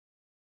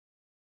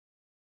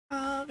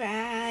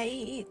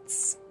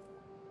Alright.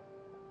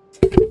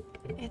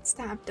 It's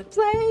time to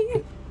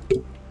play.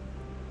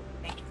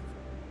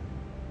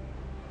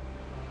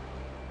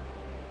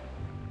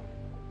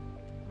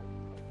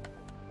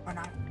 Or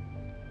not.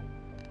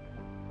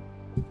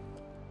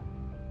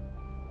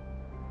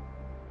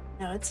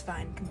 No, it's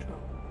fine, Control.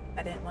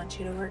 I didn't want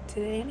you to work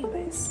today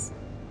anyways.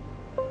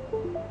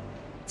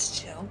 Let's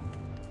chill.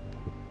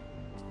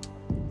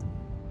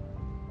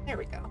 There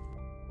we go.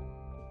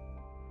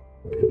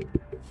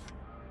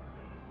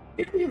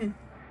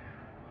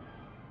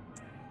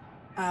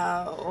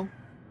 Oh.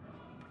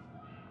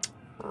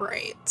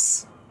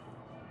 Right.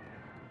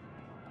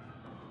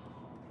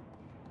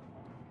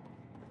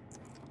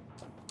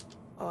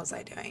 What was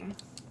I doing?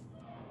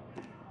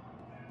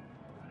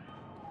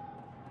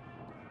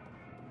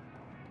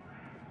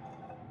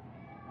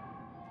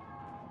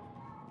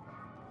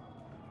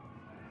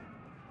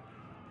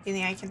 Do you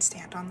think I can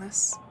stand on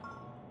this?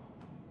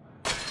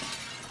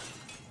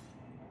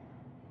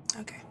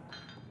 Okay.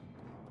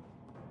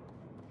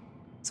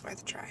 It's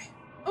worth a try.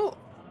 Oh!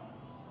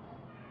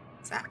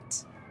 What's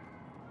that?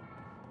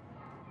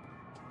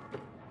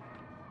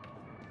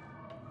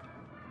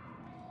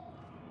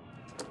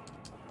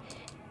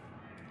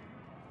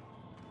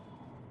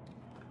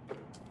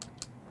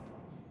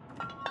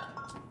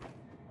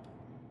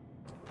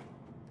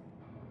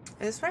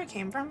 Is this where I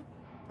came from?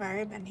 Where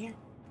have I been here?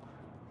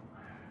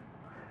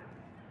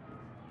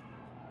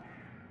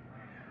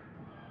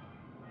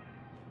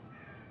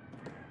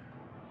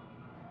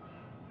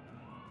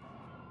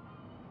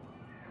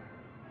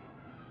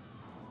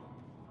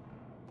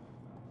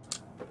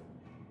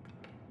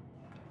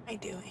 What am I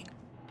doing?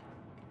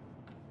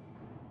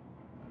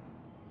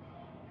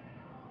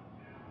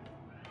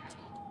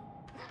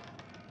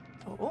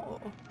 Oh.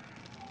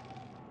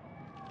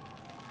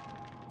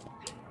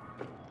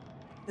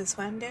 Is this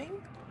what I'm doing?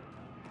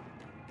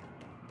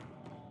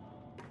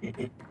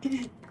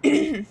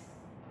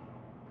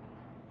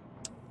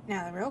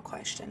 Now the real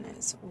question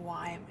is,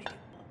 why am I doing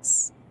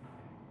this?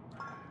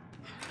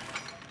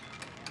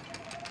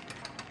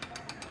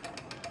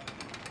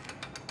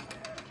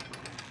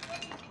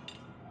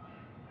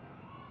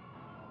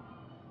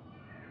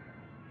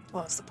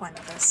 What was the point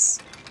of this?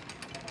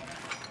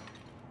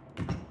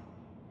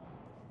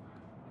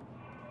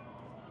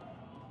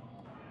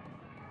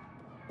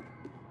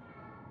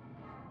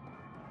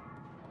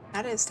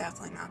 That is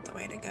definitely not the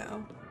way to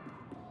go.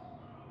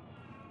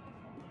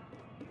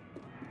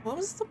 What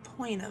was the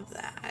point of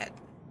that?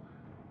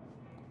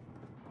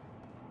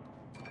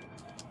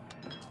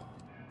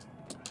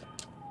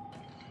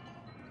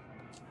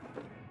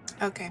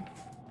 Okay.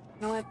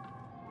 You know what?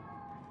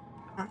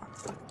 I don't know what the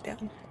fuck I'm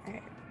doing.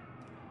 Alright.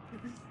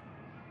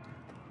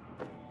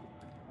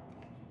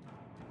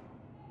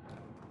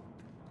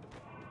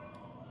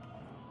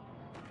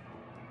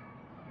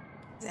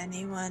 Does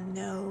anyone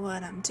know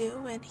what I'm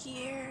doing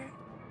here?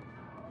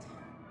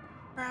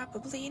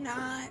 Probably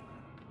not.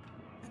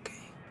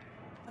 Okay.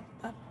 Up,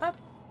 up, up.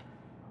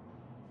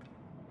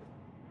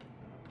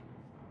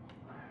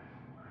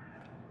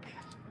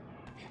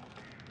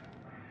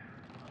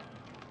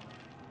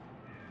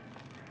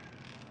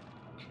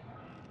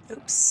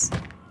 Oops.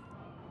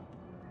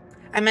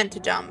 I meant to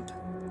jump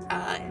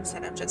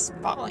instead of just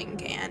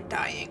falling and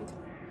dying.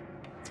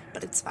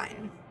 But it's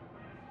fine.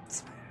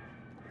 It's fine.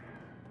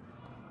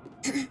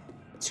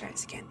 Let's try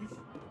this again.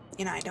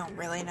 You know, I don't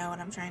really know what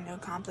I'm trying to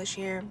accomplish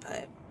here,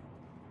 but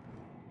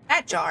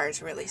that jar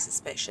is really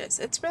suspicious.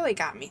 It's really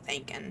got me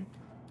thinking.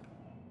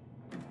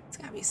 It's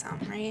gotta be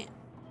something, right?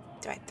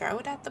 Do I throw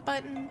it at the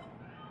button?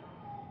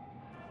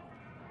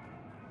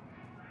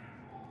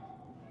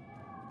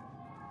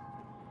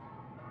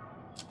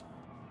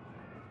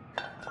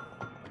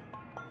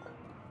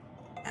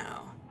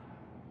 No.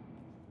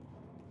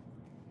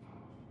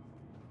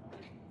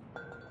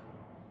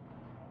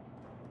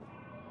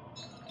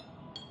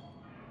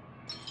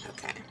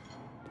 Okay.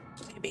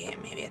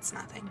 Maybe it's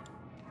nothing.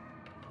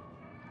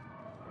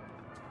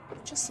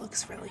 It just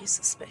looks really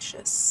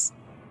suspicious.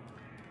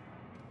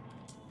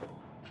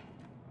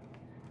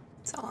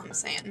 That's all I'm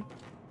saying.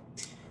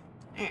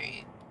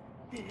 Alright.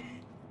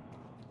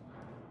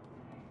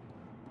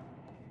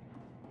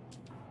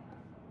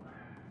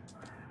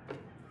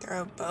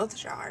 Throw both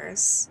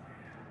jars.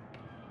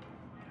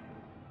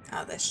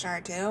 Oh, this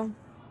jar too?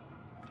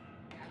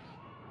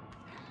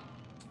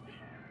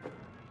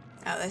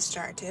 Oh, this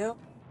jar too?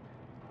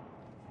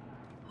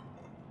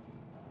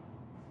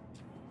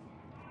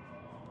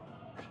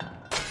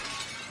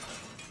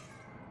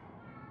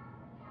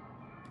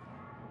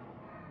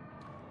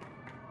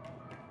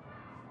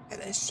 Or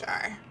this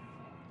jar.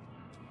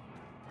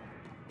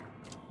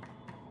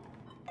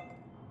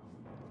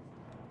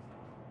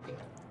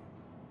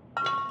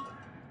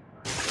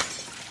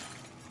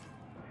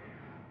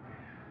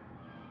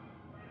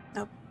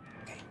 Nope.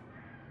 Okay.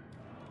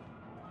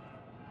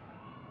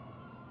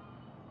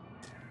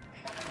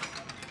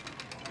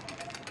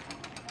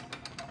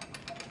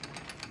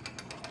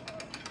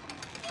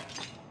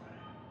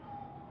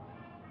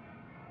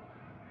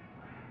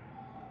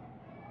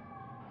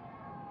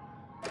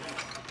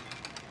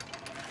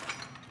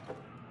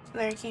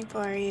 Lurking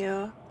for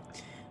you.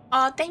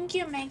 Oh, thank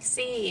you,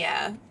 Maxie.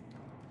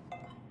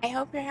 I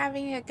hope you're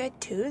having a good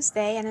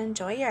Tuesday and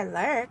enjoy your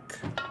lurk.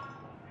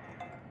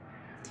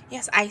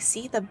 Yes, I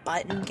see the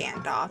button,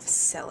 Gandalf.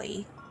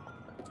 Silly.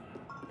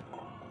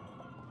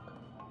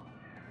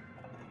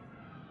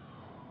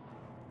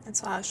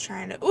 That's what I was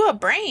trying to... Ooh, a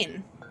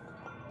brain!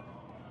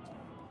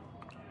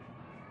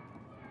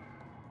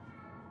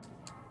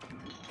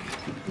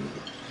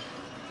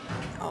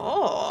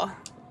 Oh.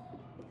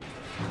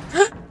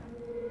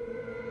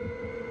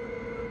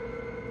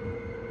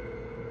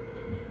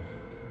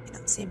 You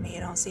don't see me, you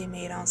don't see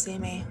me, you don't see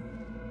me.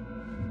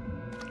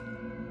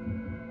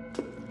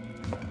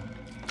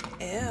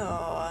 Ew.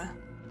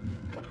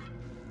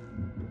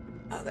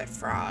 Oh, they're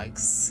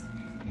frogs.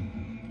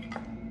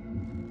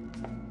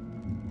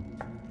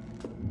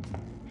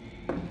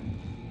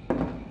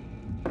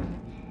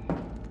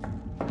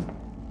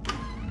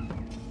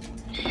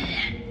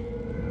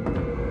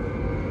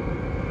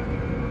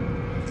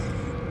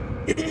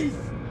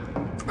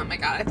 Oh my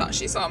god, I thought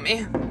she saw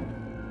me.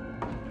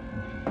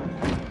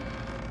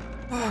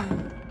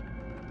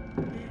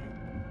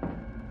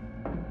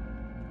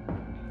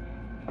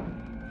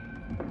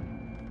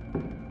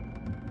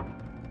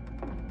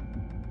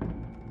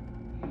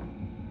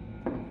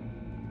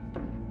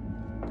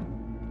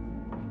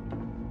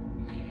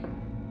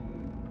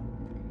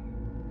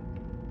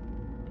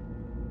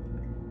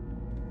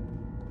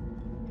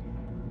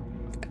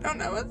 I don't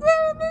know what's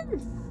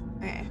happening.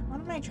 Okay, what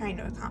am I trying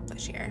to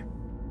accomplish here?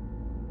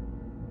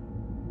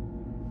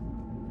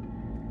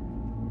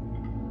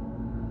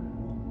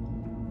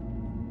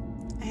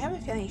 I have a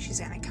feeling she's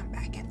gonna come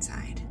back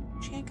inside.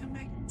 Is she gonna come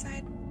back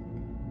inside?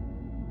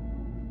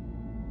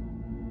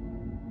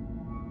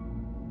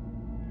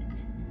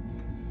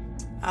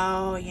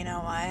 Oh, you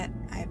know what?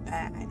 I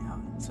bet I know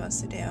what I'm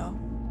supposed to do.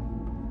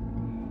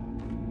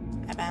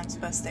 I bet I'm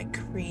supposed to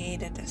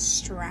create a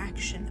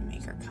distraction to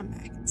make her come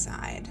back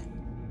inside.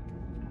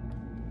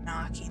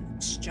 Knocking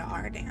this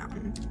jar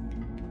down.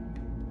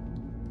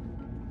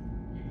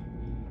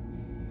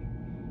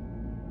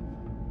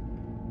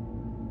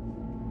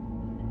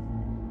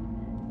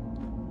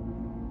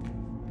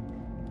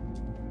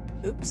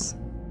 Oops.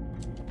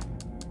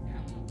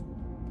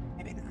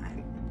 Maybe not.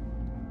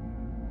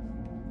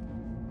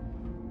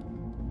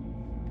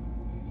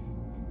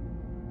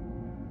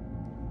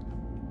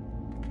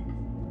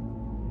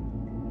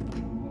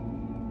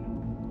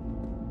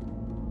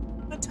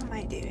 What am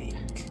I doing?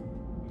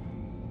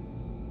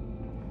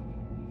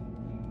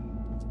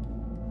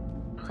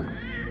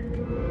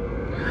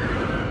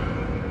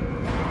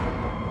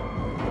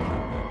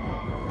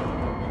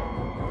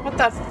 What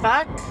the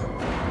fuck?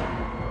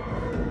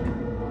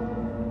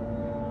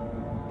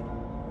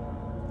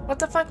 What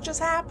the fuck just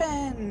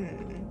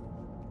happened?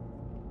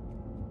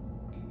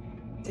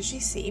 Did she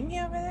see me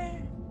over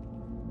there?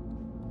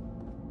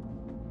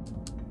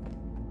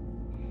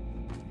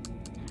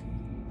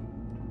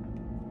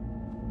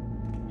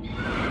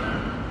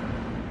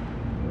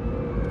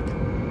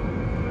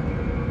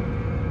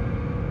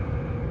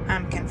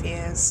 I'm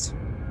confused.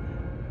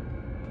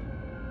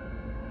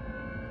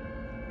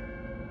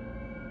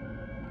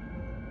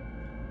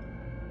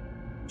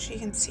 She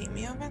can see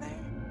me over there?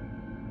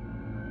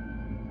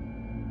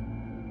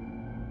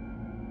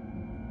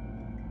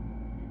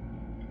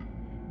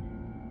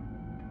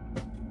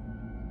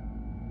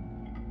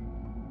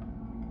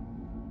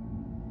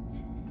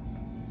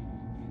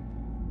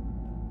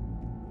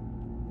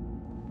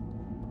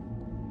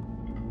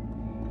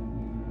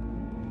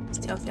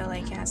 Still feel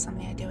like it has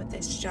something to do with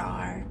this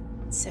jar.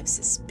 It's so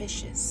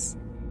suspicious.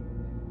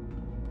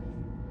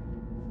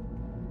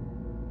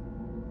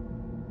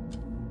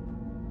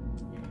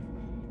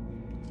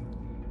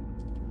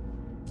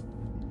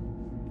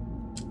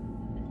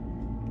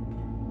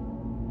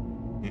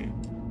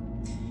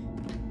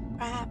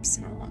 Perhaps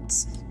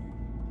not.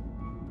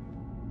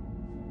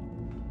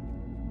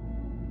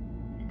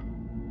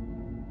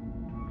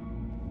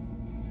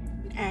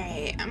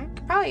 Alright, I'm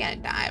probably gonna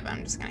die, but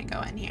I'm just gonna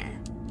go in here.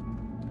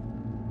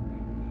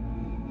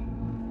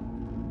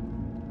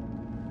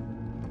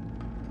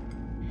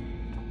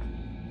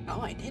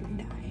 Oh, I didn't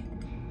die.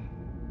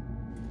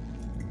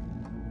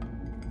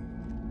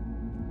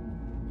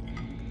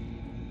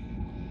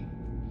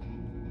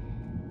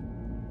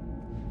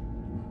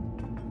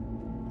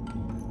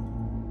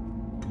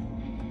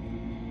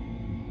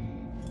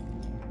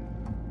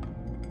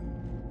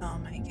 Oh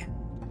my god.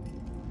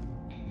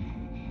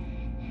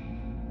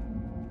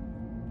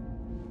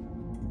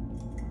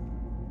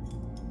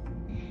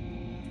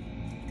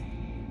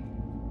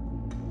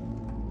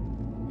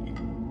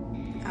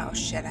 Oh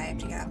shit, I have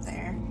to get up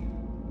there.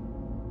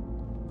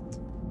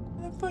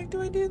 How the fuck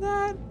do I do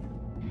that?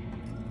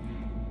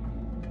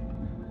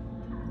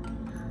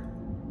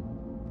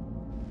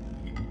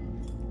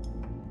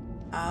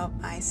 Oh,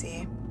 I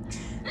see.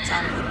 So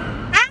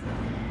I'm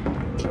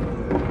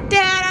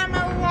dead, I'm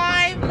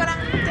alive, but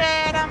I'm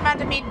dead. I'm about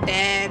to be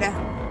dead.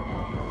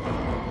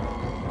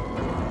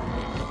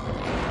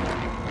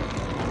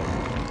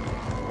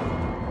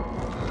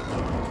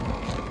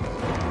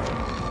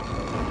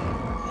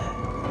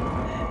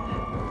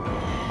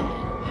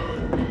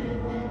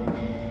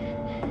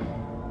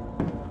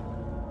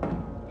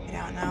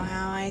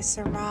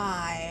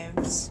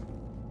 arrived.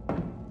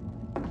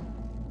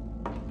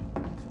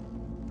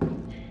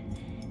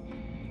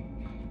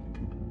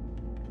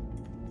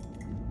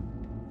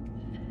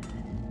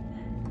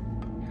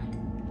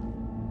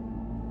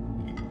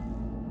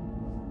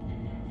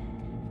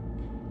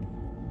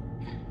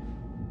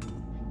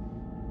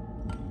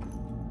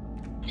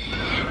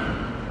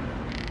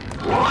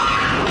 Oh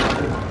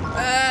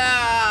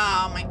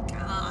my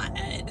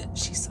god.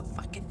 She's so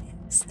fucking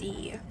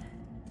nasty.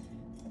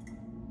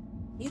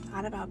 You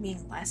thought about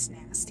being less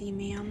nasty,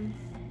 ma'am?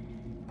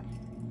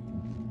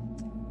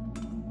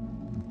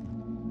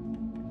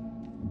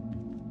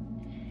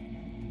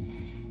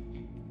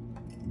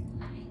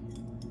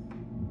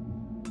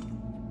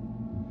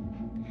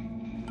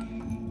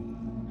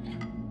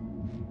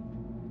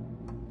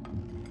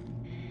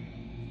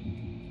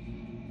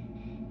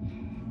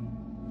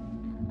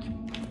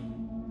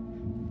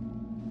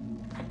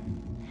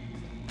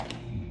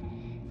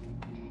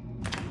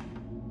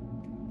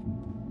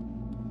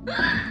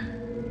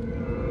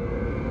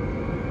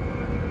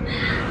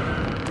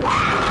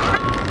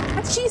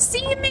 She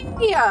see me?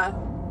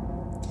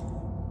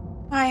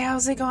 Hi,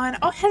 how's it going?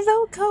 Oh,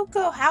 hello,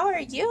 Coco. How are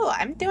you?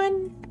 I'm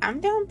doing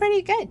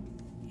pretty good.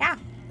 Yeah,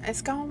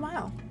 it's going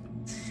well.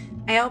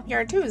 I hope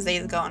your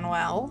Tuesday's going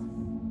well.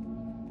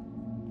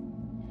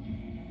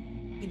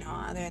 You know,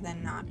 other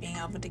than not being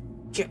able to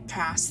get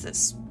past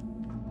this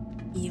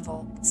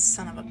evil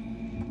son of a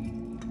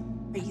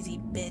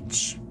crazy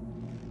bitch.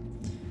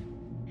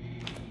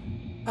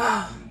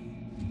 Oh.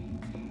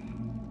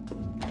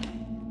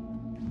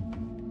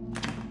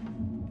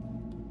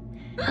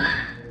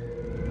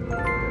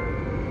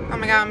 Oh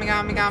my god, oh my god,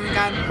 oh my god, oh my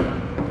god.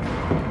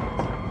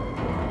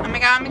 Oh my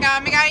god, oh my god,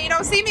 oh my god, you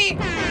don't see me!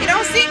 You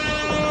don't see me!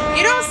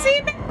 You don't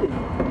see me!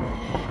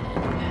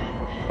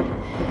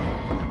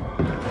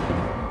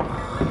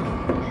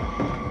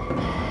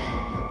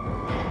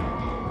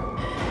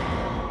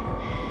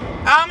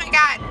 Oh my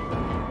god!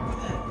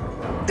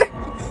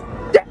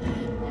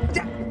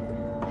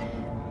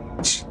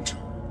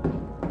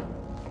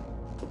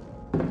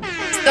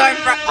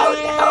 Stormfront! Oh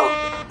no!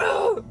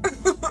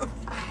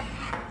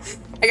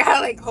 I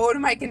gotta like hold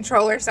my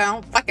controller so I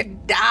don't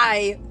fucking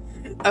die.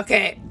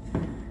 Okay.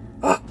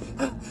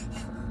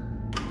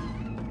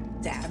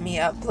 Dab me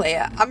up,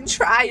 playa. I'm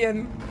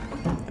trying.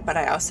 But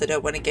I also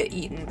don't want to get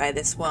eaten by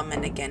this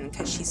woman again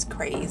because she's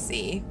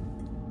crazy.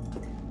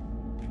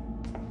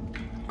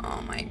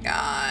 Oh my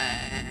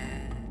god.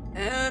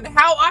 And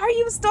how are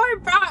you,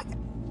 Stormbrock?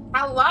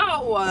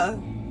 Hello.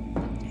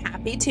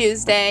 Happy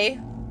Tuesday.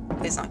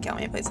 Please don't kill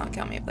me. Please don't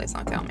kill me. Please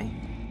don't kill me.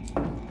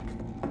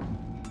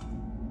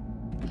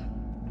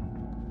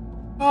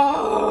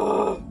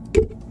 Oh.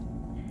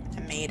 I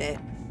made it.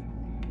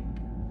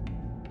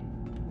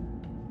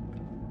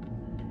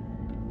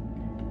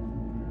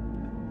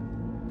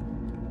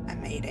 I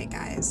made it,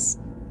 guys.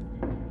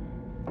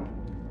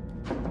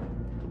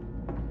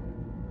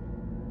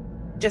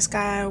 Just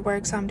got out of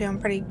work, so I'm doing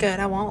pretty good.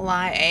 I won't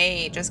lie.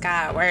 Hey, just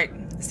got out of work.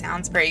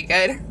 Sounds pretty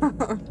good.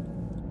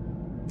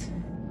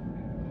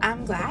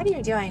 I'm glad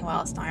you're doing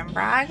well,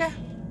 Stormbrag.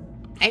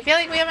 I feel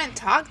like we haven't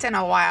talked in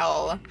a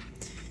while.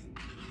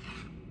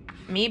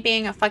 Me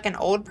being a fucking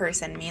old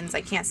person means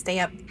I can't stay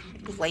up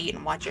late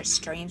and watch your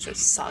streams, which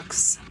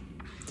sucks.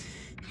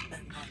 But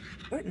more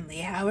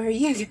importantly, how are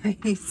you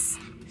guys?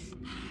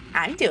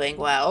 I'm doing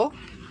well.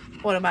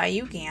 What about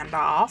you,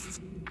 Gandalf?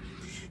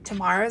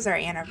 Tomorrow's our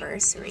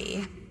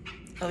anniversary.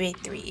 It'll be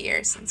 3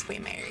 years since we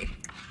married.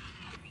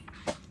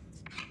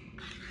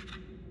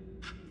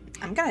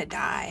 I'm gonna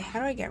die. How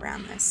do I get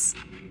around this?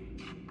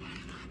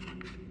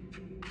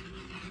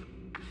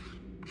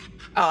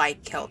 Oh, I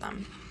killed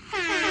him.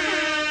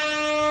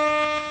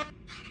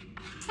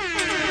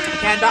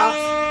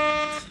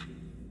 Gandalf.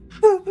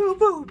 Boo, boo,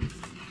 boo.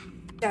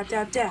 Dab,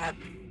 dab, dab.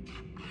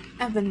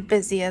 I've been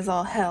busy as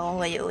all hell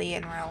lately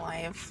in real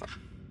life.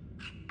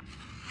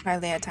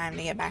 Hardly had time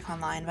to get back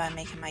online, but I'm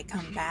making my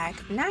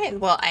comeback. Nice.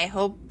 Well, I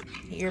hope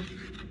your...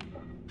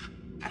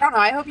 I don't know.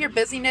 I hope your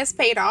busyness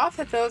paid off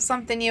if it was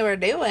something you were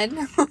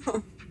doing.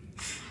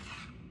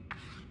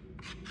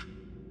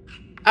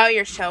 Oh,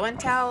 your show and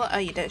tell? Oh,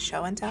 you did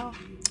show and tell?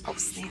 Oh,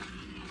 snap.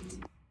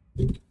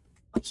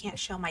 I can't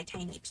show my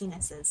tiny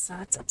penises, so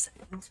that's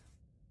upsetting.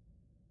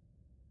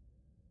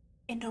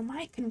 And oh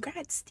my,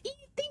 congrats.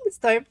 Thanks,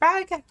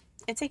 Thorbrag.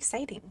 It's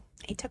exciting.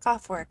 I took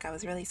off work. I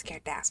was really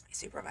scared to ask my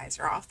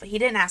supervisor off, but he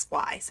didn't ask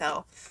why,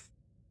 so...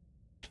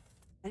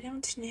 I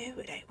don't know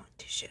what I want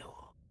to show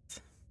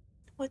off.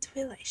 What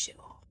will I show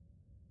off?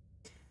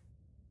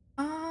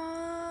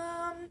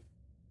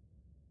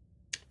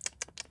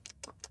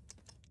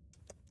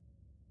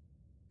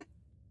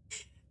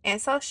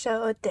 Guess I'll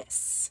show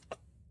this.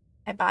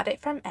 I bought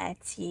it from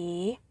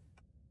Etsy.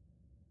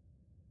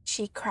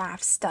 She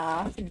crafts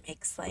stuff and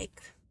makes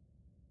like...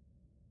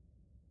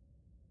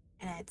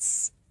 And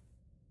it's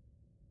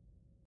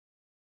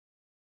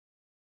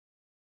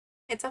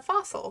a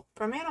fossil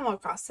from Animal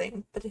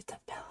Crossing, but it's a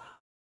pillow.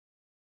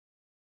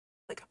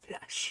 Like a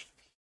plush.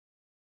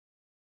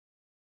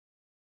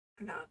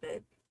 I love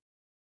it.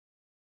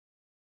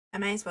 I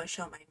might as well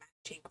show my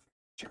matching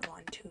furniture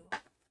one too.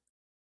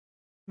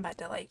 I'm about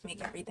to like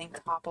make everything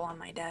topple on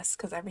my desk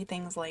because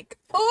everything's like,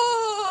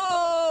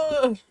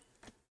 oh,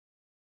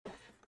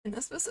 in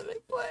a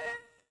specific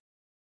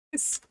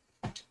place.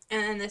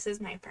 And then this is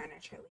my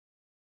furniture.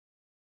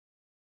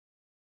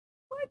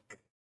 Look,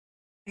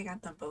 I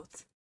got them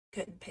both.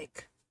 Couldn't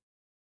pick,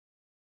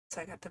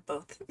 so I got them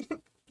both.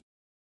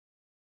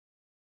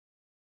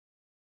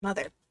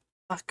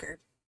 Motherfucker.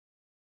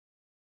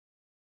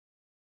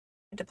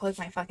 I had to plug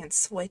my fucking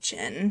switch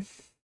in,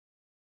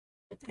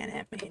 and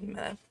it made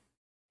the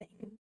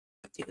thing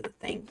do the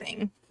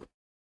thing.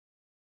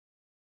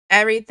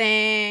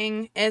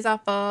 Everything is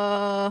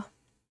awful.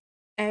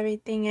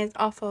 Everything is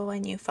awful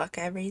when you fuck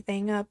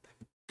everything up.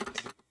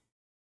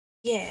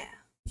 Yeah.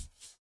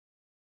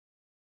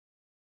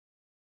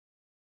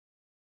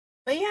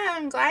 But yeah,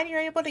 I'm glad you're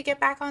able to get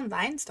back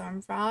online,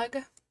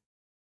 Stormfrog.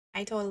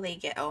 I totally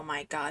get. Oh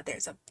my god,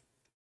 there's a.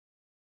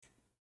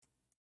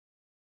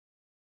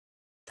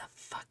 The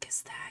fuck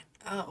is that?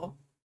 Oh.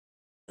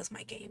 That's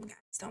my game,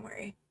 guys. Don't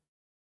worry.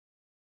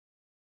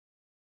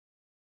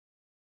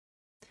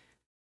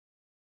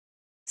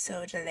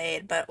 So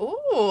delayed, but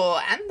ooh,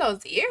 and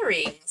those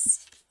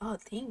earrings. Oh,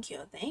 thank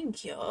you,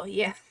 thank you.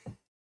 Yeah.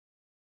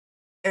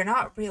 They're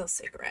not real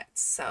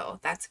cigarettes, so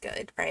that's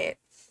good, right?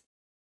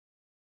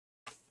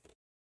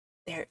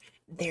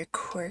 They're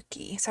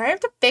quirky. Sorry, I have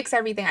to fix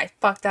everything I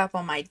fucked up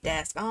on my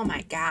desk. Oh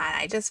my god,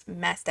 I just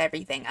messed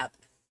everything up.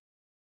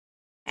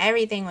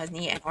 Everything was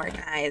neat and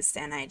organized,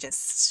 and I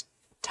just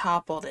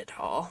toppled it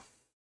all.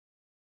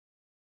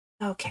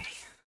 Okay.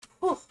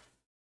 Whew.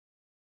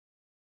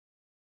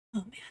 Oh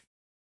man.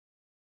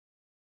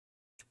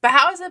 But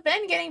how has it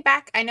been getting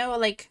back? I know,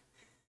 like,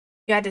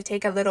 you had to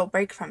take a little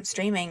break from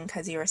streaming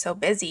because you were so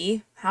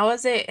busy. How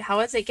is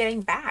it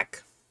getting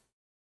back?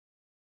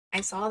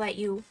 I saw that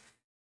you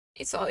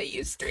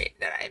streamed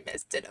and I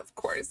missed it, of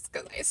course,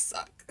 because I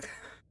suck.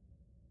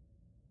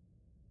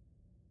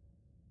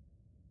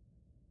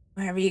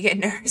 Whenever you get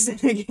nervous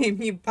in a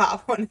game, you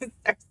pop one and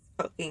start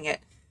smoking it.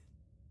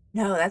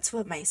 No, that's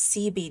what my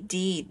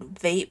CBD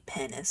vape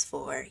pen is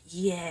for.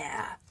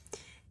 Yeah.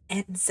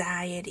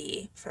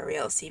 Anxiety. For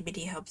real,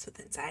 CBD helps with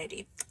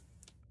anxiety.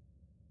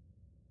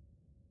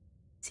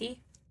 See?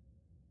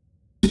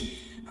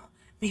 Oh,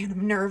 man,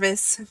 I'm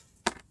nervous.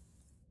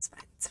 It's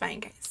fine. It's fine,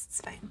 guys.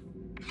 It's fine.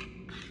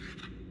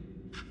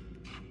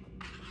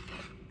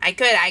 I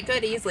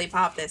could easily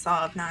pop this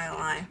off, not gonna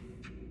lie.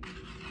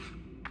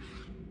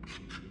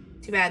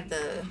 Too bad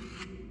the...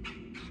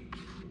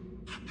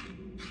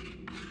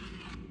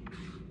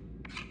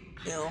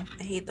 Ew,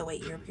 I hate the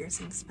way ear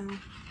piercings smell.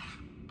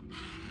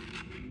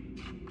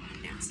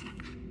 Yes.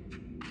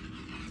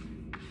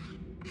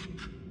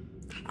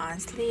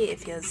 Honestly, it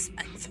feels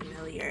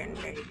unfamiliar and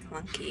very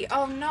clunky.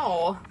 Oh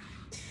no!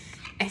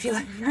 I feel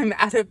like I'm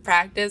out of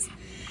practice.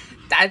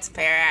 That's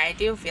fair. I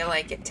do feel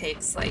like it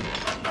takes like...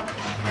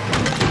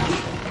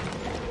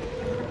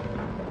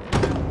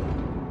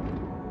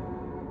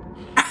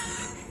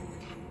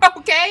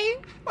 Okay?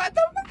 What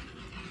the fuck?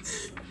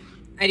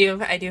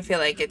 I do feel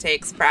like it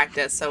takes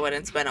practice, so when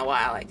it's been a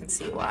while, I can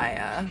see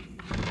why,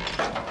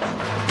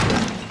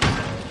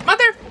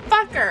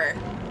 Motherfucker!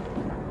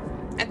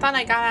 I thought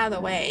I got out of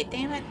the way.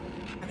 Damn it.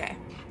 Okay.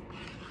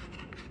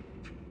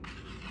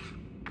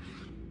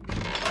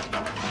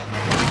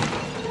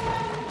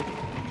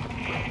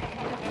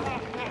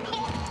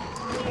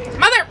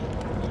 Mother!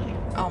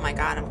 Oh my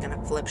god, I'm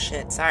gonna flip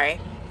shit. Sorry.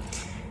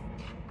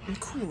 I'm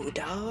cool,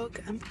 dog.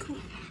 I'm cool.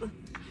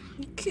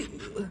 I'm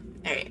cool.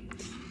 Alright.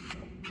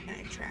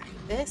 Gonna try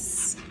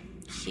this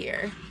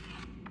here.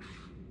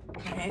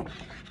 Okay.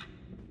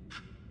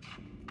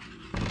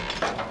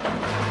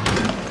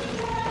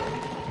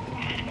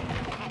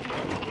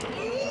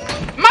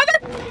 Mother!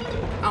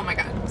 Oh my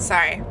god.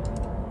 Sorry.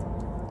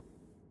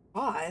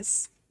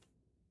 Pause.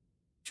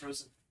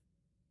 Frozen.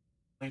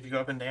 If you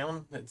go up and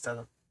down, it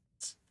doesn't.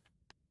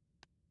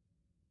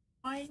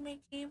 Why is my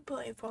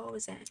gameplay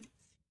frozen?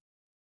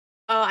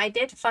 Oh, I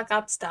did fuck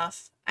up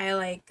stuff.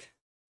 I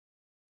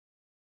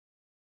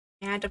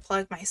had to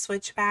plug my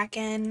switch back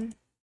in,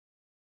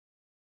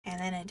 and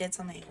then it did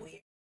something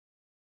weird.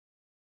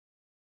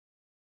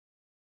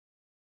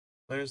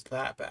 There's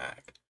that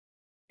back.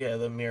 Yeah,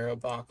 the mirror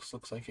box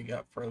looks like it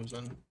got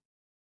frozen.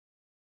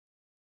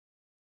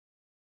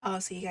 Oh,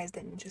 so you guys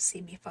didn't just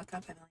see me fuck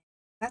up and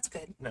that's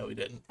good. No, we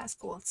didn't. That's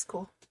cool. It's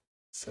cool.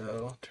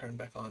 So turn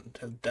back on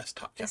to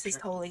desktop capture. This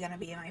is totally gonna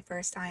be my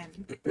first time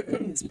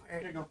doing this part.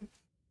 There you go.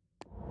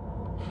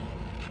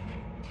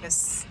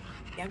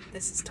 Yep,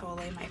 this is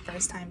totally my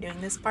first time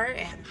doing this part,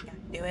 and I'm gonna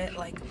do it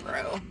like a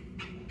pro.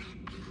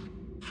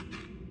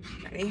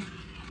 Ready?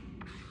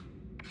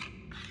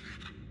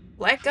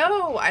 Let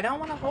go! I don't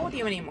want to hold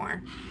you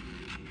anymore.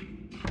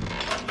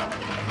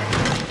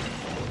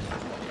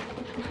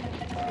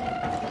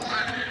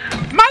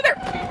 Mother!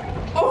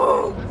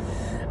 Oh!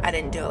 I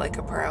didn't do it like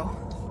a pro.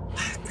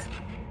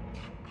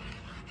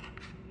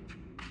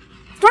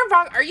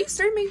 Stormfrog, are you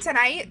streaming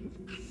tonight?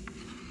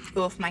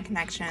 Oof, my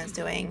connection is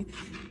doing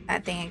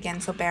that thing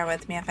again, so bear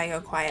with me if I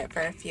go quiet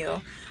for a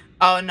few.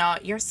 Oh no,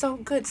 you're so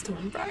good,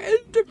 Storm. I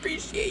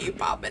appreciate you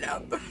popping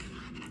up.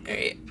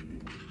 Alright.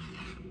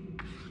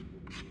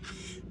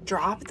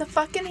 Drop the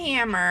fucking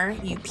hammer,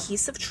 you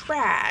piece of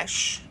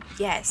trash.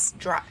 Yes,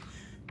 drop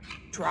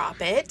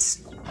it.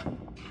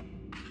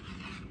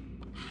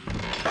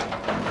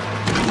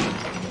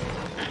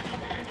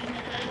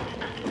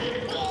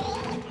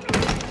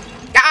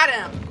 Got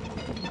him.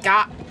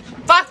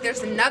 Fuck,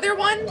 there's another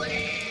one?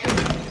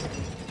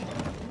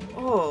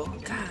 Oh,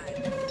 God.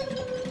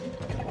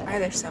 Why are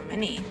there so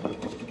many?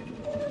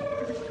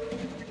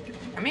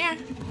 Come here.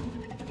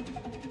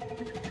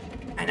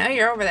 I know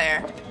you're over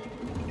there.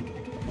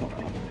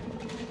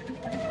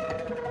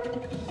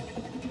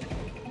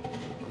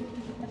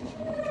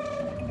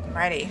 I'm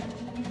ready.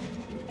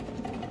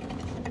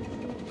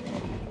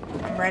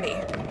 I'm ready.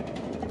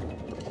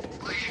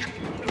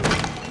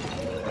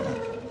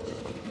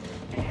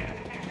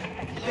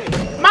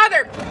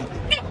 Mother!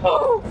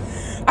 No!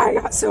 I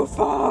got so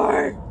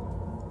far.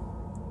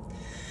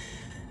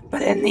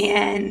 But in the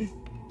end,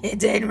 it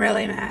didn't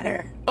really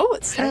matter. Oh,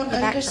 it's starting to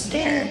back from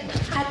here.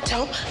 I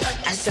don't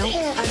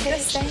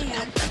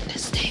understand.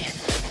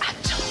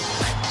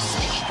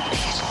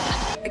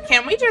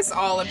 Can we just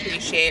all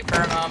appreciate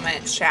for a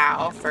moment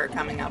Shao for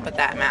coming up with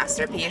that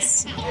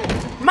masterpiece?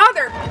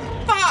 Mother!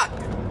 Fuck!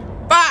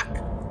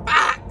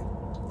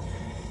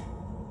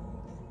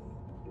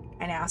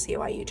 I now see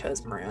why you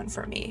chose maroon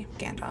for me,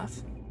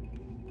 Gandalf.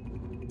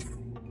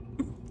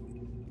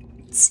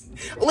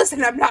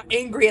 Listen, I'm not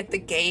angry at the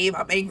game.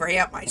 I'm angry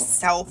at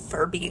myself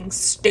for being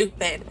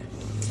stupid.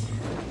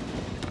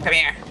 Come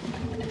here.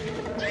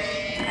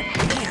 God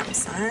damn,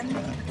 son.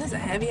 This is a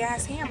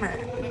heavy-ass hammer.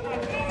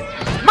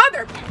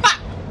 Mother!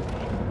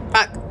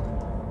 Fuck!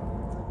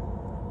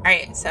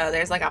 Alright, so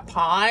there's like a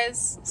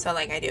pause. So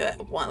like I do it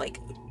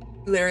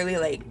literally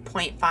like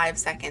 0.5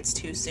 seconds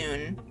too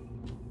soon.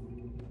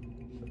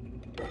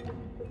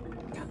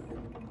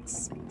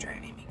 It's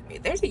driving me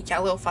crazy. There's a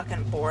yellow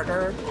fucking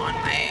border on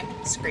my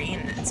screen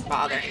and it's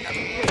bothering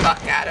the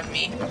fuck out of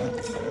me.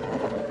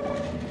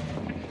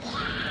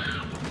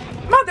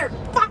 Mother!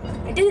 Fuck!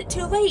 I did it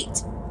too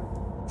late!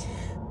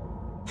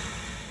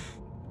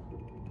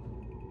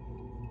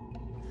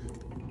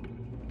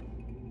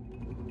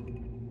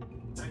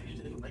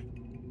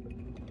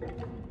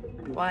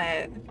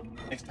 What?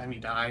 Next time you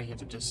die, you have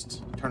to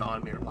just turn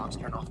on mirror box,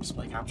 turn off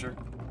display capture.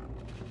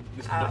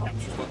 Oh.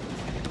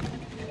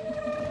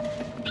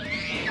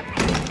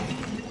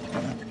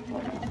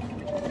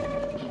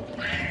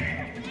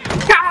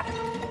 God!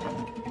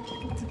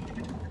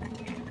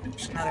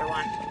 There's another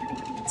one.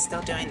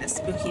 Still doing the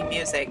spooky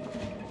music.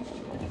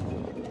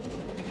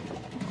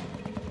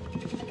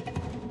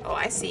 Oh,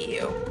 I see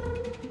you.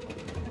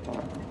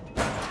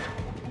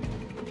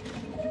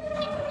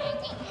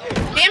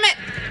 Damn it!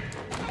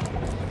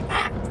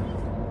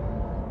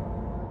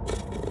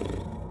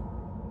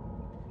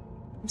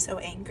 I'm so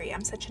angry.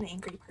 I'm such an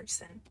angry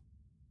person.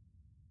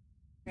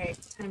 Alright,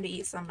 time to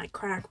eat some of my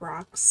crack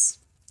rocks.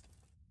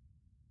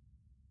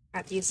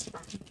 Got these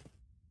from...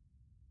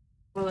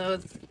 Well,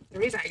 the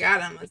reason I got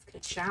them was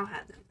because Shao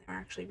had them. They were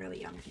actually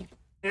really yummy.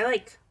 They're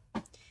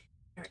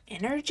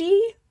energy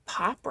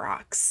pop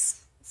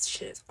rocks. This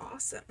shit is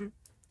awesome.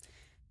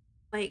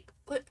 Like,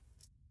 look.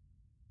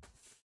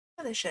 Look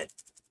at this shit.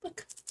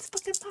 Look, it's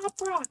fucking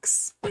pop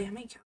rocks. Wait, how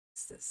many calories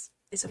is this?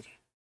 It's okay.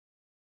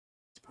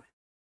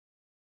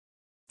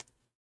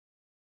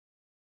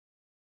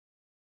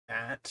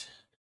 That.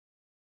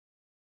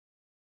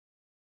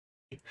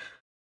 It's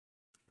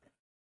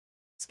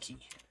key.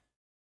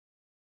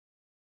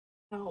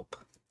 Help.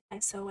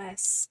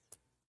 SOS.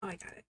 Oh, I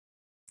got it.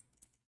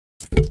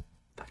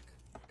 Fuck.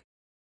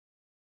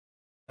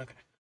 Okay.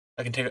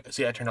 I can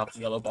see I turned off the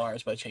yellow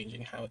bars by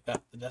changing how it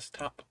got the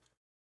desktop.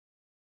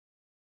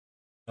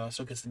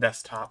 So it gets the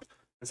desktop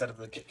instead of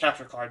the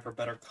capture card for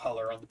better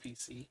color on the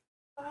PC.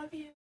 Love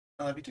you.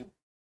 I love you too.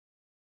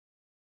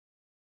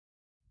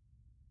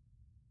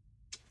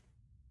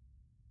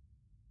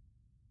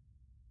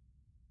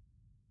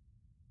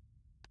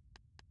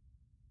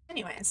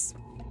 Anyways,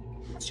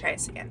 let's try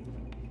this again.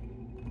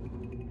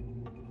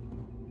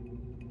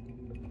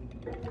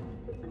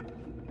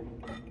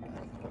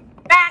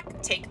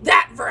 Back! Take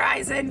that,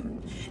 Verizon!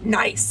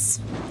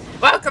 Nice!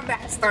 Welcome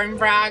back,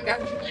 Stormfrog!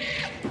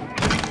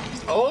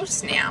 Oh,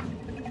 snap.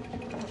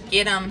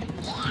 Get him.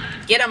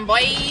 Get him,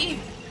 boy!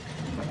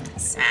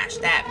 Smash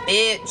that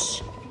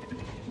bitch.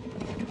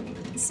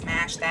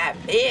 Smash that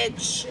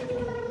bitch.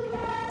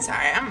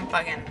 Sorry, I'm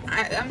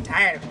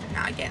tired of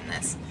not getting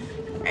this.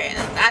 Alright,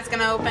 that's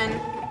gonna open.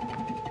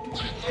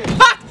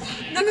 Fuck!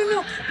 No.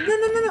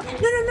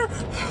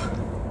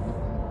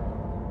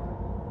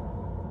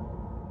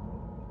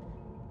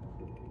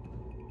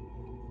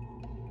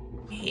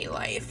 I hate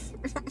life.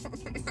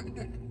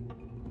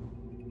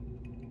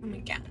 Oh my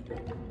god.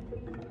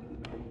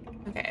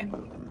 Okay.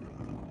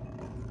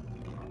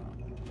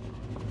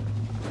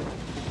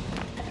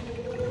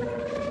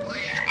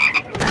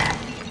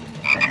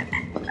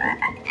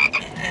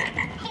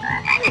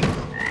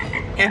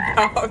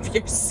 Oh,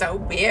 you're so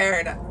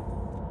weird.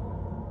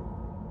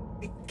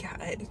 My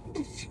God.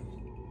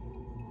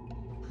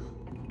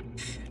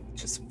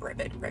 Just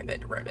ribbit,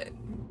 ribbit, ribbit.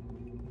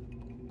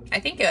 I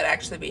think it would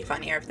actually be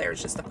funnier if there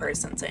was just a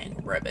person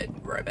saying ribbit,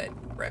 ribbit,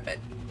 ribbit.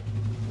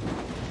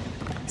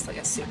 It's like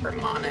a super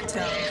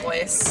monotone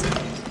voice.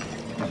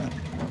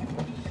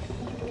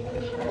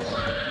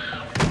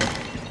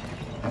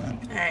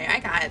 Alright, I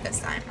got it this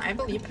time. I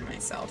believe in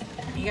myself.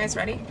 Are you guys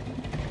ready?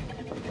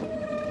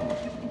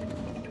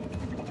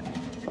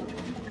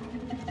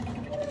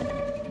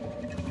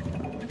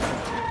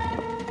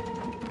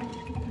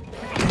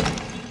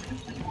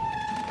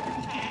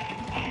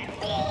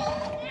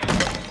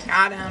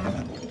 Got him.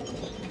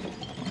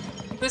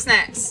 Who's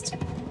next?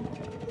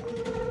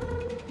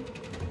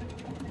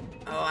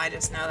 Oh, I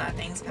just know that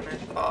thing's gonna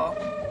fall.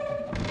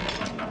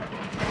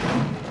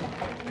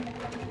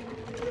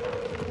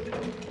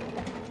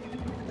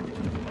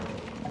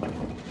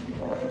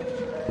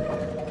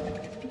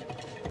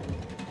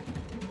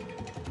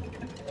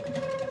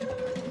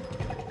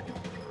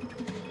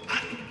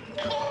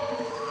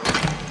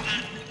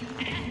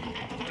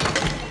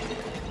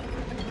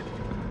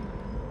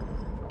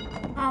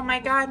 Oh my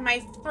God,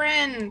 my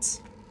friend!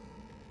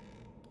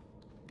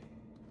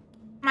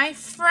 My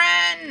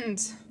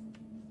friend!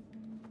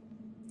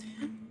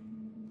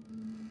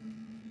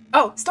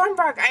 Oh,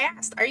 Stormfrog, I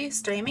asked, are you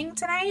streaming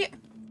tonight?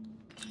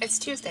 It's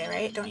Tuesday,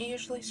 right? Don't you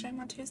usually stream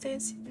on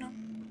Tuesdays? No?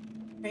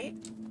 Right?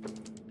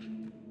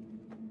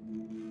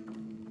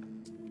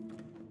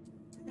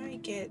 How do I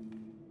get...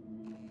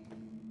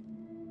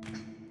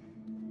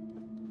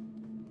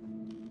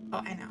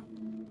 Oh, I know.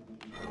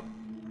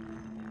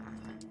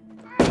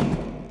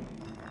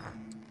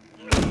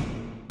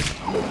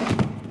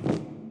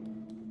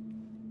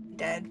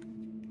 Dead.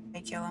 I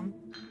kill him.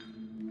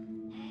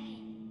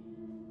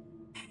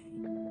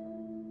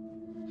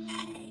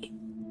 Hey.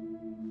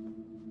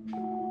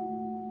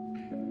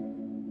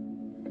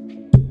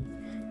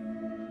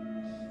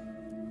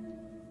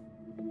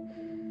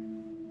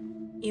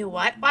 You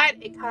what? What?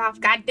 It cut off.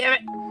 God damn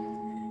it.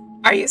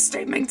 Are you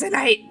streaming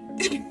tonight?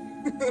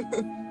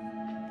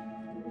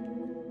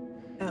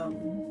 Oh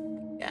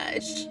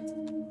gosh.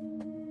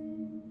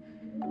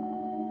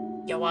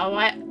 Yo,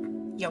 what?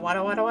 Yo, what?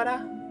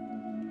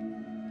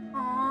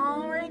 Aw,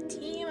 we're a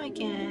team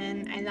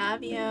again. I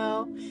love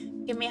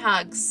you. Give me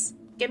hugs.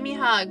 Give me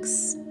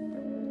hugs.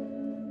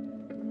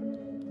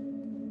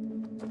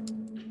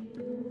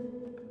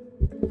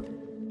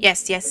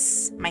 Yes,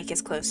 yes. Mike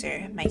is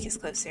closer. Mike is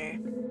closer.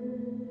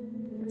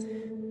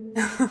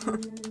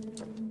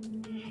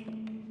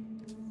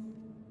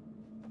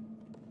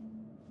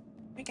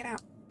 We get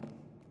out.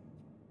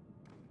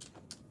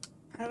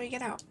 How do we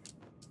get out?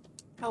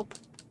 Help.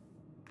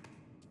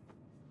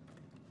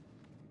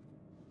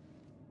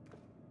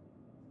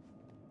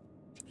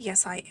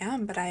 Yes, I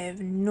am, but I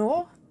have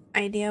no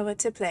idea what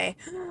to play.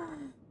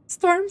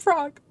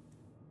 Stormfrog.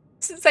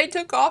 Since I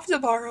took off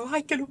tomorrow,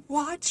 I can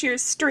watch your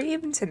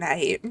stream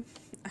tonight.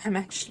 I'm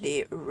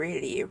actually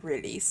really,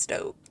 really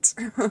stoked.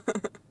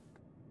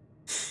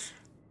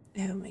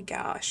 Oh my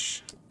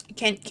gosh.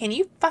 Can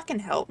you fucking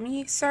help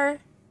me, sir?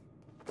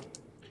 What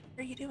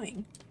are you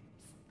doing?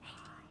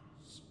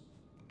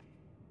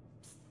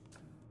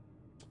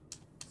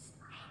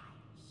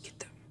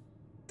 Get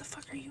the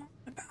fuck are you on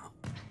about?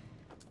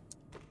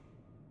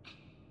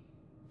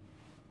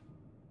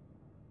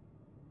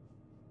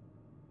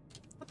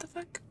 What the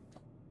fuck?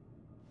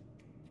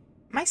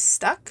 Am I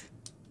stuck?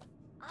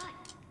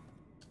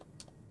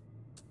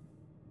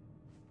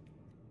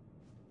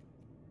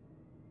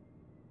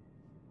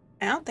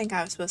 I don't think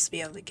I was supposed to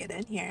be able to get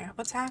in here.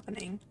 What's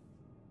happening?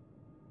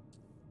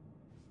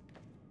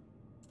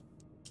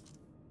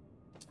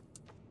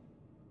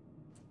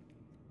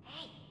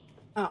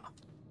 Oh.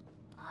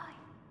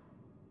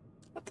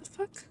 What the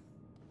fuck?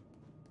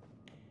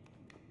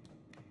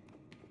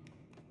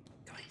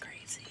 Going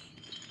crazy.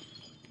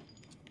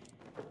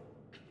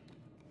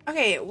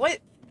 Okay, what?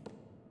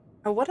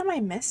 Or what am I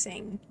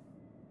missing?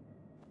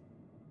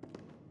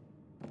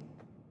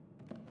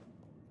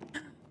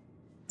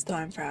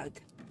 Stormfrog.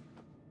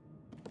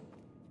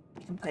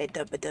 You can play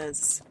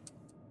Dubba-Duzz.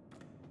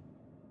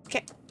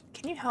 Okay,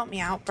 can you help me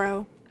out,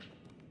 bro?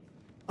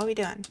 What are we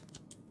doing?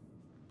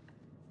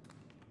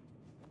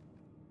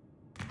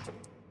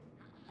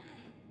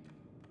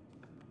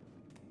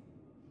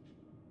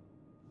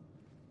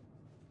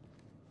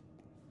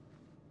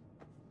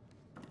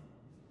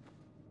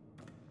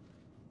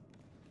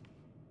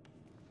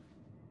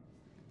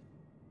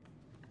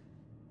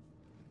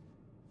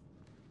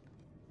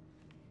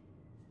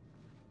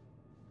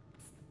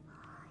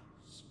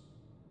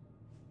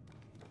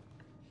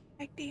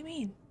 What do you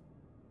mean?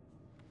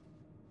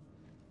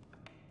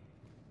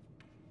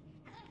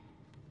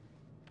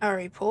 Are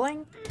we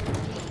pulling?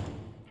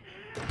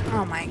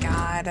 Oh my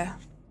god.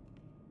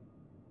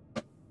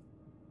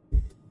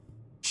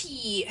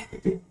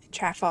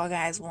 Tried Fall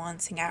Guys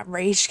once and got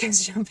rage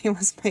because jumping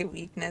was my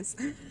weakness.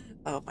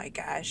 Oh my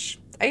gosh.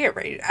 I get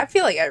rage. I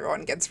feel like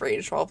everyone gets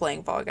rage while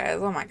playing Fall Guys.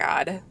 Oh my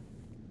god.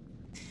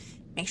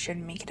 Make sure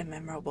to make it a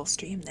memorable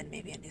stream, then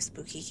maybe a new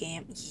spooky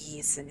game.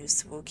 Yes, a new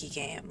spooky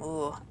game.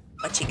 Ooh,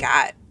 what you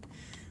got?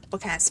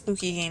 What kind of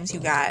spooky games you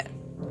got?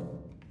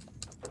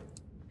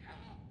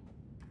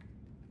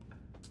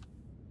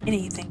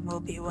 Anything will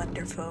be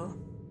wonderful.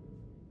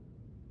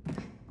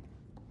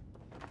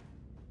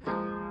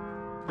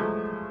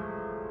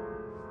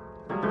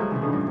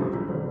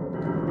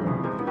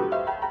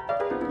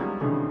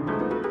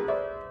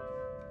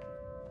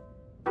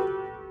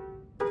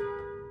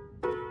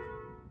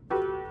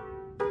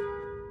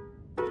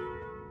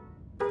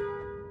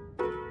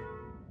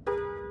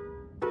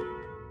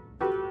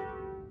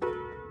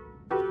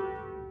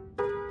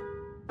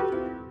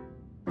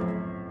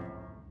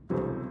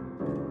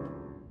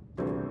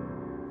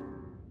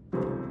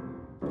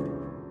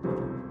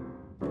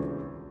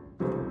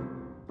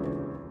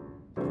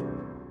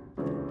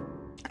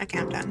 Okay,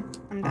 I'm done.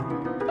 I'm done.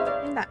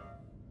 I'm done.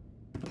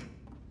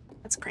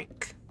 Let's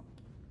crank.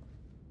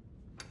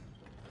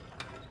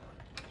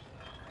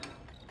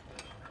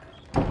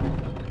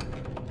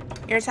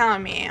 You're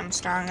telling me I'm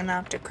strong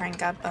enough to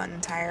crank up an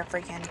entire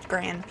freaking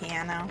grand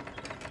piano?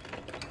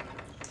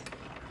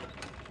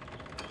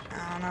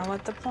 I don't know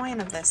what the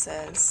point of this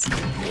is.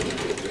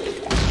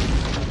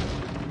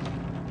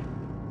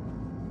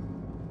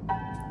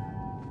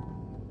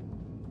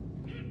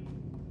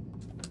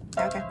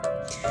 Okay.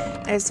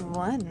 There's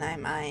one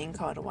I'm eyeing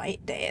called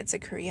White Day. It's a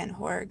Korean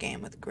horror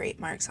game with great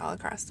marks all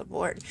across the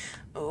board.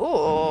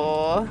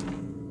 Ooh.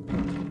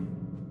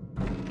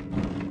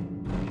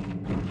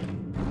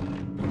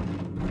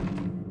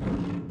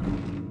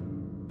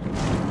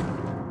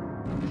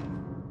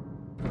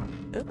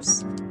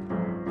 Oops.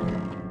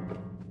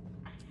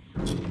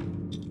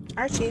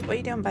 Archie, what are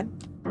you doing, bud?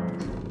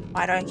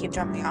 Why do I keep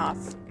jumping off?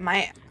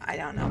 I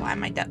don't know why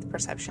my depth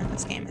perception in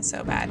this game is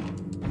so bad.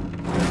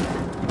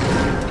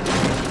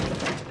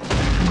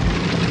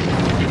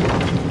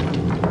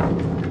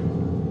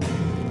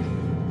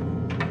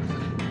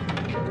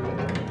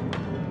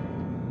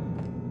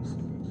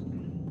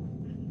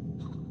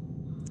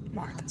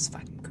 More of those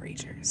fucking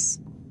creatures.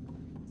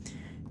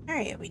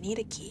 Alright, we need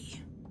a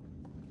key.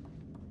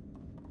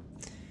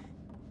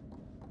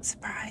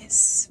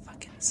 Surprise.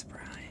 Fucking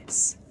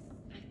surprise.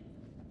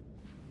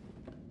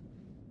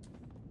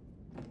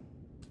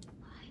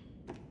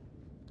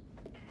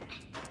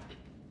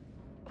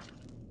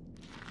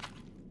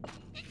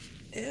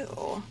 Ew.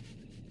 Oh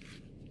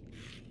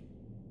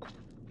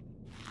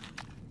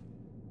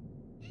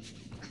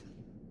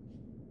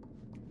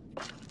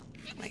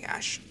my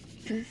gosh.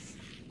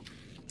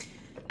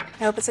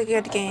 I hope it's a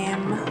good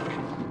game.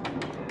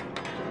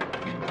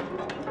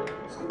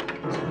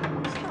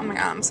 Oh my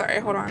god, I'm sorry,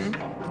 hold on.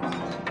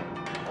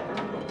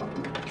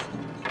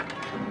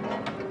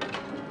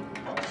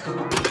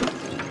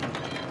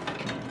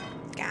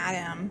 Got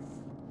him.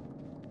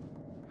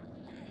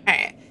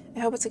 Alright, I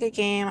hope it's a good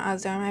game. I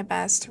was doing my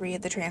best to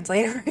read the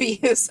translator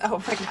reviews.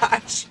 Oh my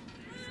gosh.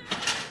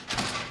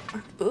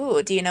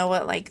 Ooh, do you know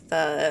what, like,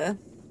 the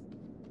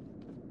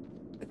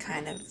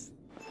kind of,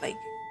 like,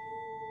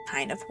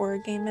 kind of horror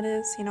game it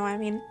is? You know what I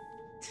mean?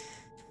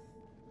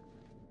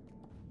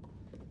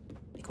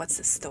 Like, what's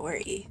the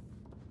story?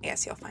 I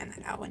guess you'll find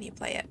that out when you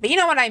play it. But you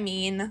know what I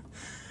mean?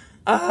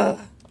 Ugh.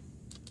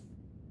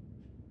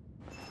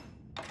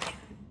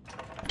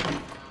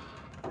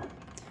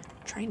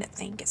 Trying to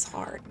think is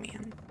hard,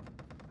 man.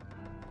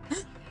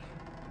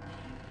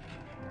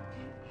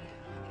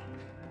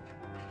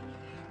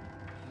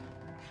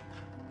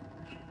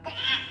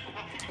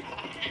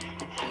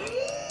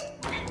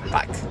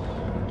 Fuck.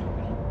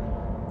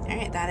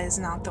 Alright, that is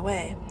not the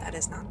way. That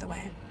is not the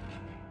way.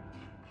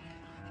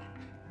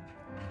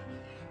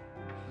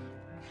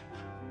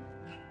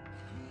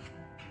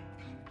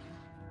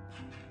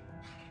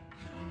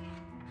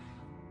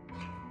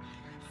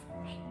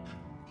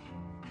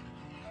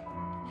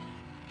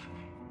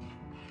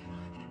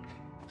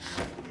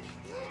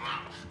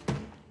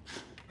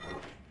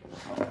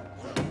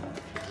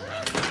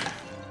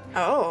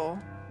 Oh.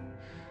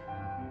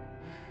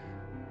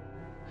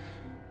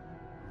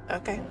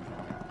 Okay.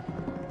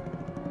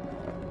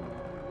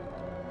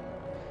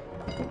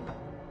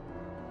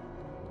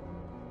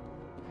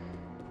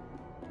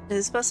 Is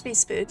it supposed to be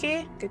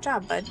spooky? Good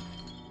job, bud.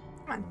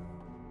 Come on.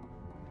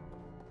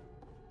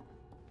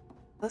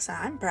 Listen,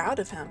 I'm proud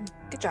of him.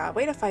 Good job.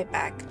 Way to fight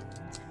back.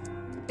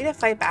 Way to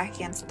fight back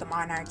against the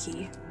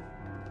monarchy.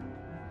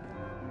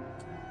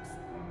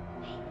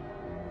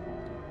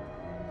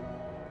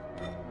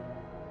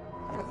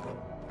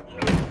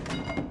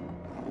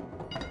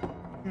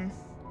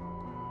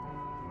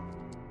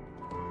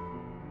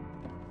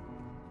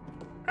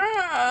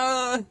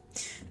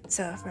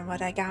 So from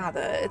what I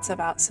gather, it's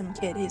about some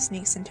kid who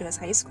sneaks into his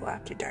high school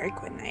after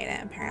dark one night,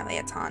 and apparently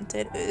it's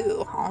haunted.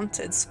 Ooh,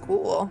 haunted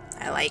school.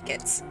 I like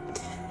it.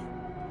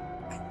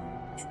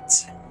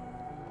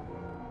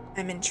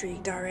 I'm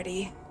intrigued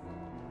already.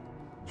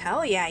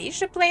 Hell yeah, you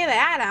should play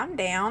that. I'm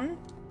down.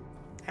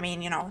 I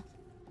mean, you know,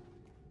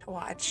 to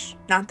watch.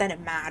 Not that it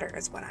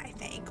matters what I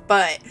think,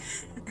 but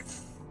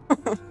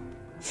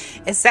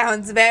it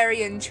sounds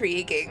very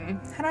intriguing.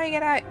 How do I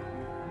get out?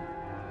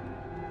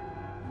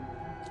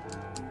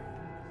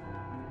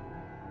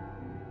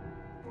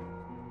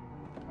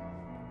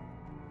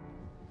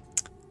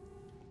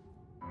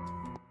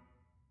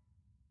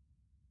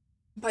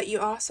 But you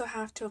also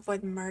have to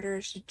avoid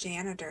murderous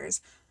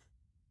janitors.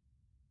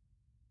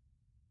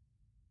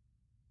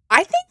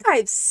 I think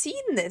I've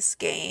seen this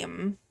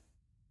game.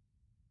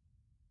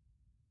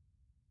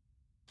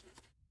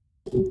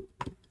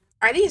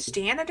 Are these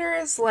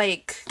janitors,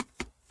 like,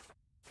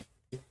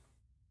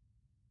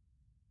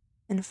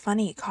 in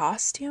funny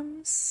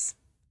costumes?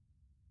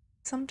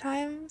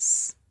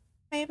 Sometimes?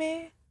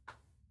 Maybe?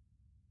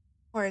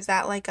 Or is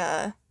that like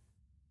a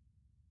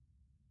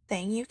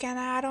thing you can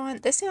add on?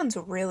 This sounds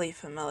really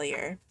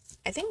familiar.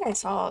 I think I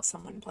saw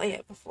someone play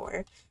it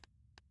before.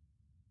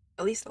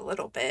 At least a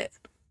little bit.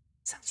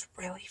 Sounds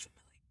really familiar.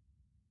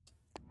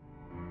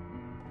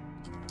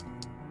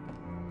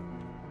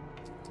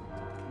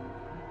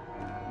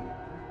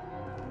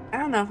 I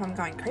don't know if I'm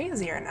going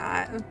crazy or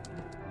not. What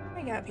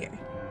do we got up here?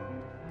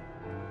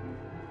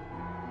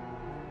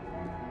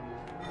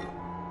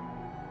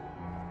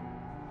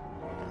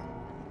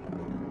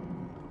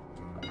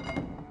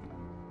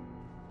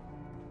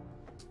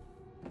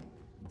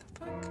 The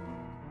fuck?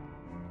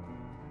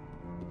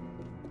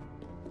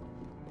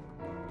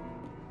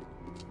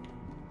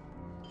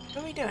 What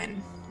are we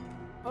doing?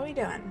 What are we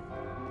doing?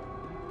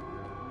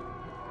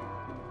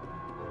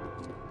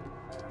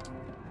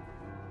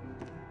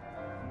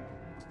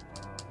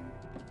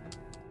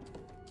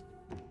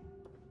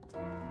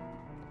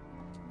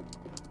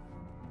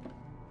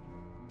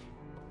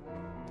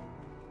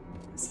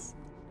 What's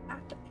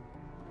happening?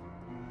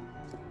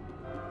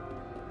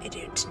 I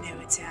don't know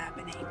what's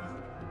happening.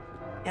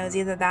 It was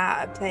either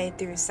that or play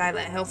through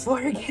Silent Hill 4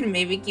 again,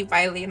 maybe keep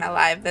Eileen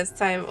alive this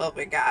time. Oh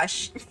my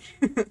gosh.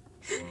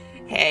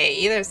 Hey,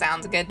 either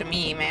sounds good to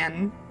me,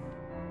 man.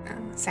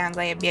 Sounds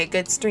like it'd be a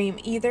good stream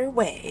either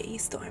way,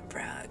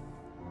 Stormfrog.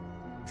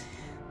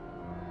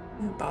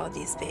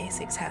 Baldi's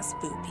Basics, how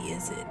spoopy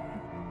is it?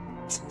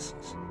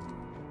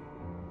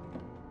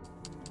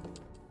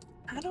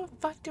 How the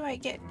fuck do I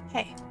get...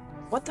 Hey,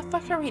 what the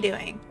fuck are we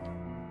doing?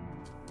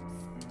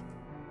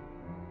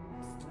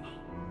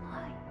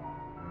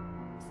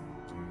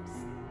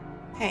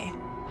 Hey,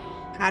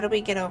 how do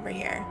we get over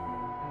here?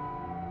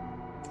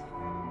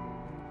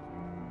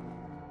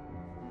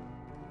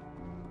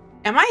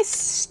 Am I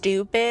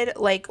stupid?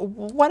 Like,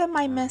 what am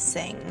I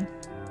missing?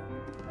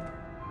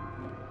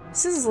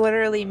 This is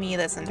literally me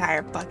this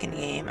entire fucking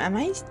game. Am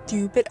I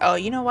stupid? Oh,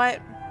 you know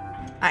what?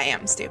 I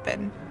am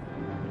stupid.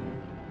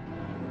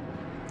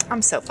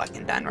 I'm so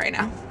fucking done right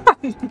now.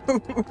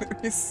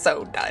 I'm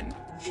so done.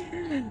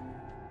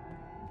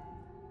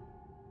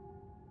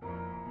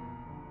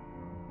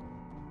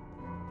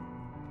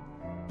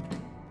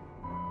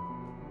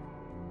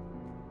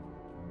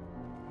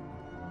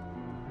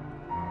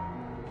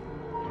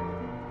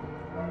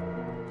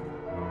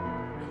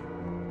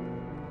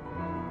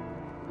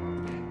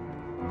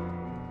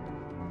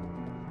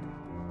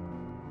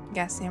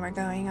 Guessing we're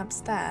going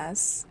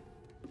upstairs.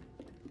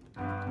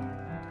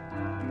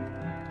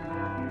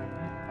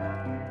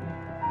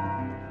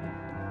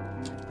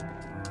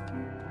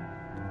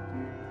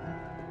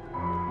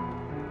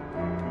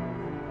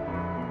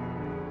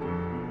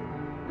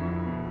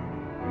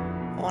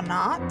 Or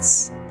not.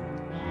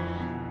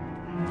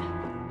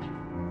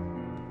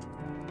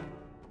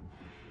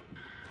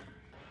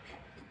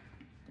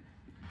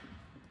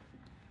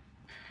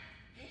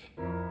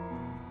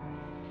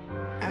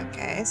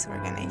 Okay, so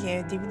we're gonna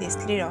go through this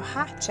little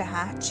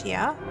hatch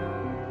here.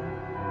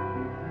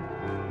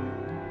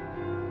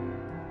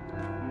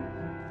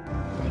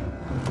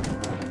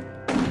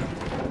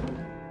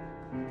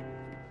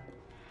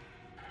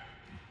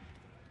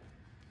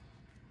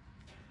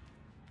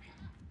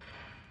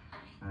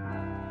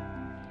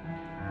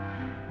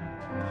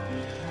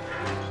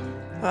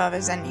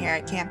 Whoever's in here,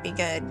 it can't be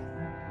good.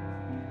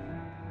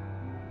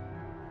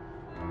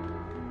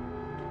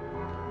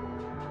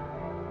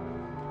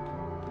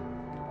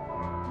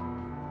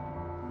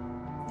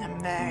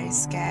 I'm very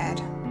scared.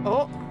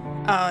 Oh,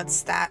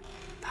 it's that.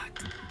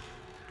 Fuck.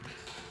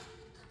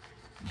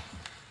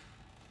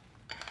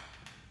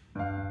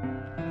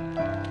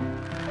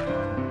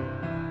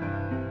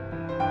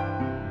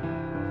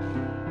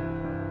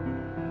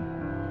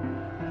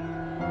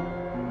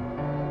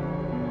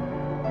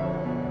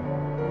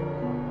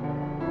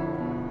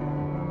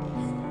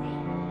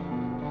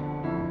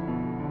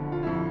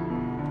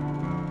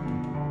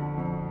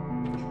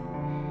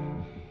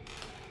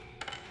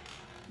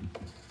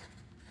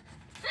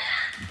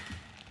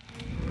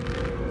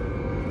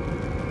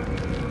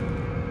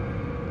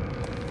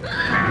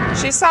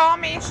 She saw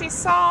me! She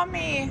saw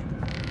me!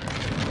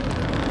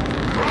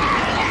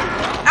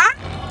 Ah!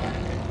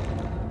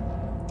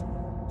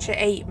 She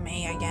ate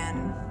me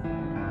again.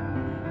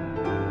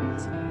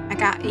 I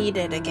got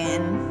eaten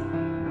again.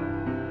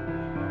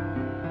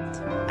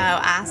 Oh,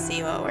 I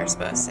see what we're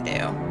supposed to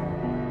do.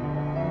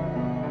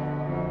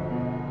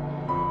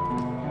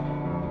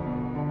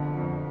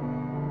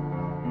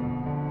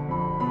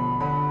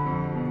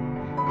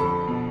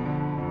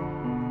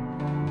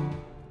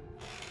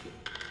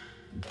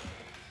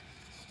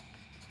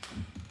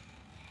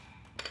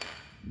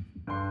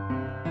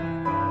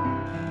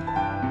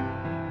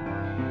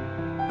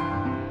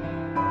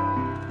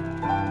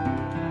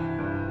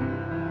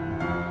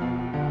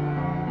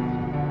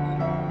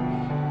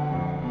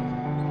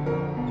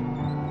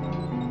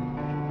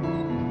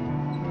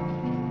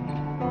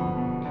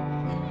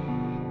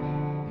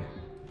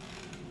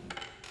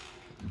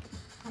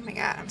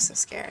 god, I'm so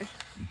scared.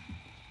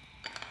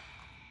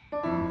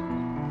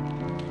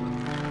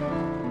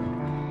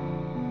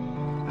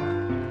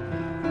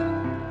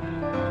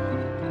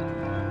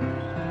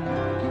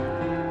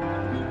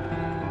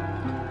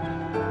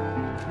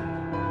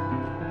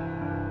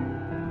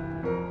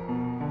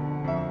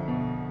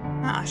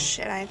 Oh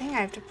shit, I think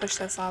I have to push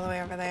this all the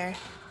way over there.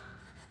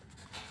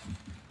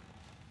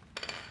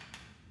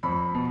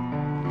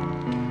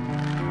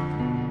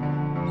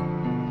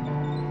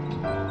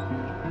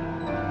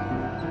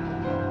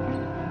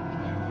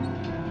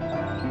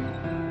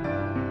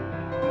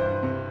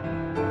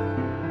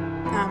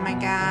 Oh my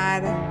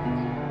god.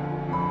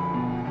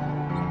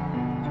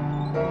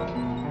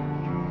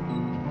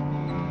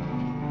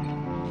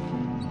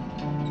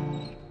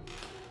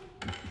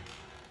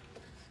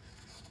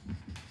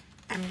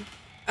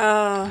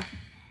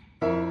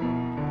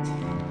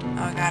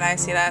 Oh god, I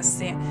see that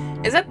scene.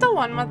 Is it the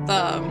one with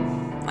the,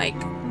 like...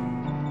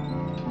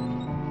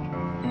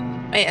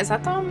 Wait, is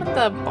that the one with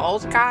the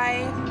bald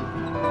guy?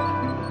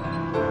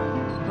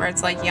 Where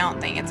it's like, you don't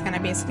think it's gonna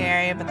be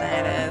scary, but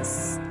then it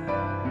is.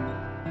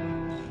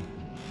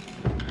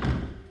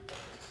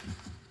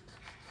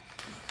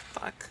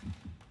 Fuck.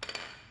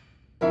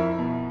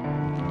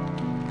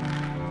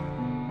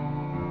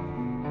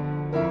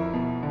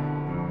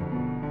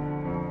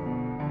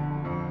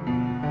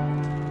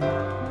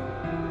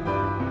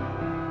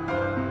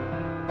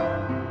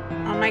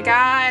 Oh my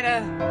god.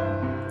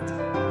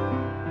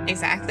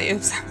 Exactly.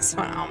 Oops, I was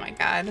going, oh my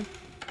god.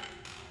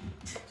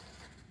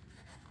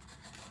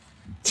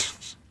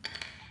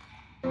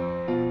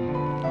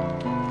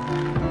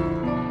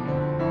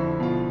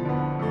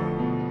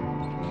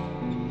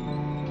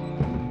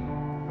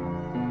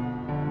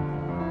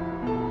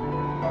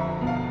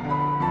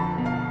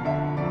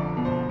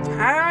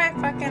 How do I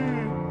fucking...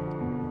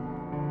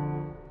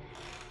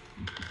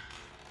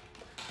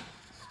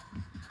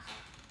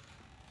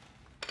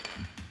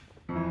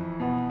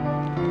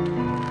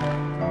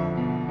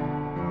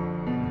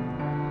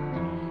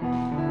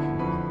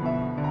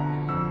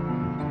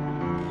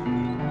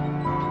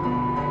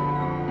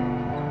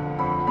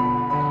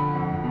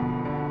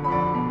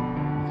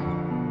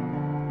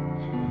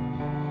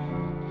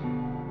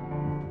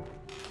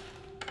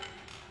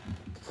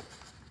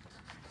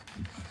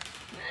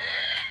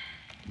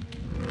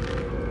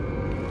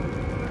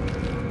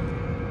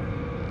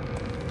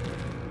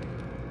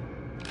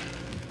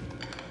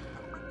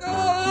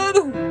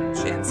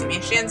 She didn't see me.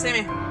 She didn't see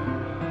me.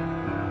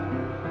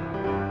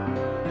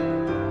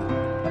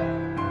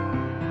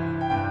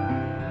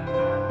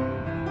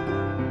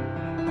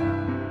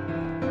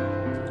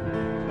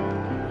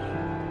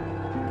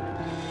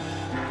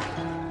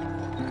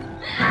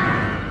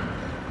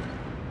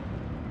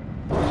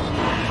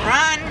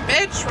 Run,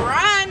 bitch,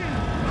 run!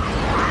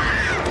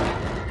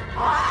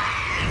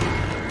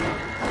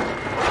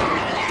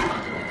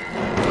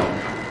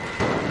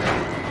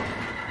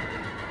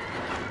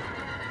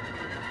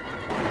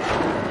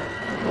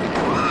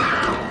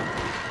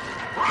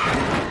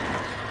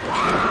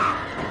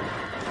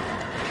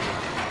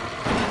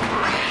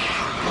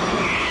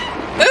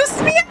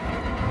 Boost me!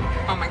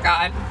 Oh my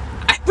god.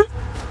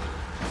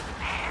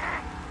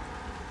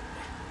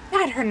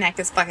 God, her neck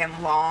is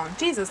fucking long.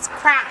 Jesus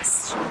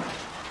Christ.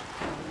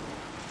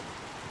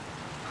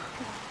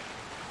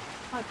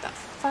 What the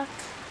fuck?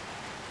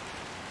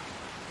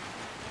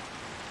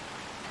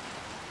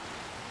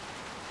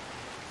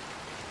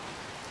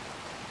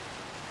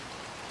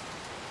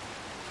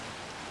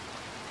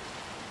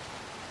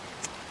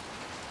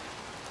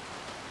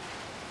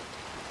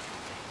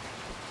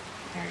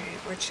 Alright,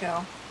 we're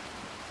chill.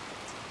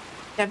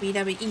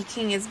 WWE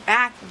King is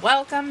back.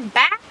 Welcome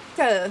back.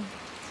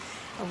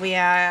 We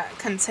are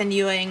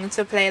continuing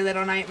to play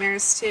Little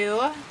Nightmares 2.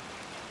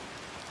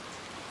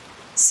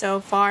 So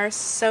far,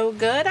 so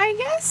good, I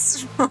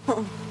guess.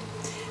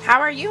 How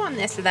are you on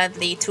this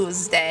lovely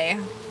Tuesday?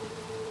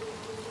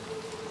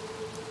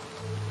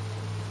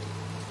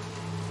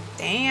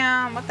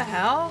 Damn, what the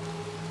hell?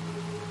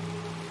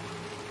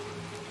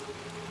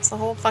 It's the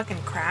whole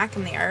fucking crack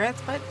in the earth.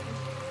 What?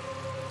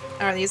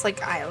 Are these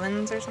like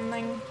islands or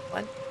something?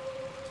 What?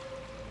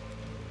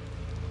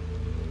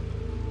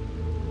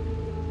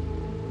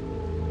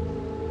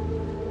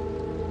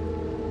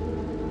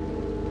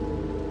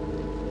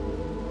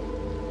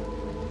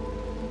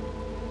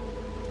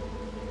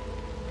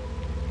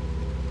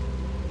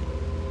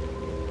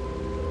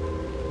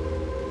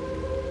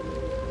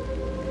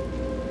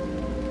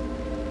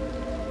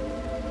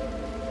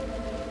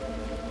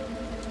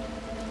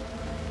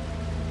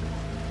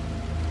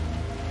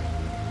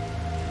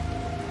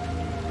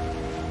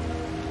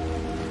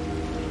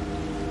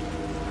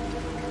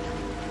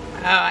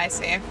 Oh, I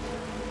see.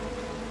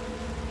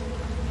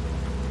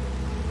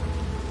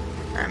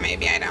 Or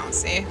maybe I don't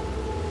see.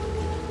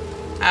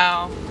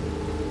 Oh.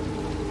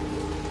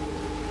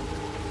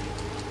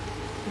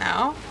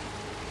 No?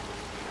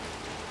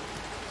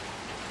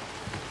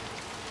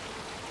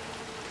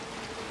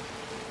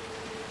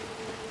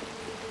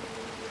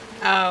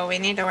 Oh, we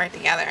need to work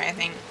together, I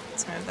think.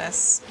 Let's move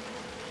this.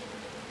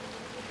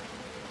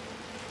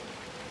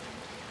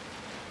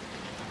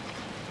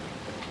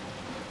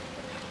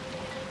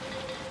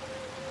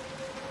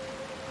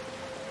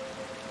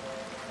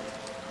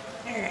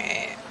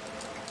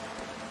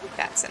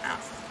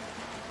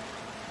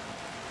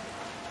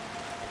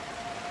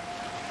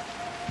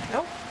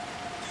 Nope.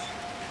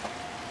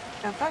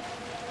 No fuck.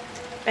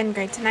 Been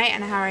great tonight,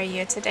 and how are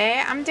you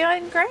today? I'm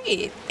doing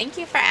great. Thank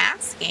you for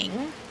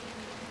asking.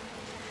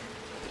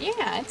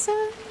 Yeah, it's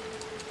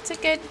a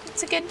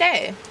good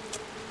day.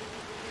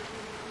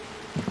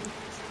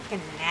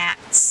 Fucking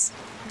gnats,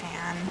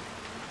 man.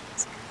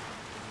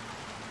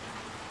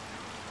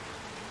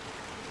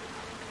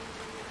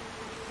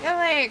 I feel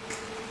like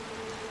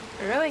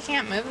we really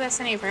can't move this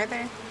any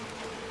further.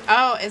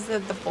 Oh, is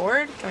it the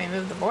board? Can we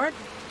move the board?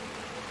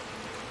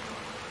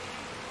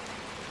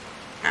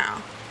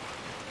 No.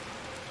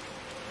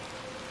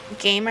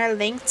 Gamer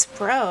Linked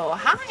Pro.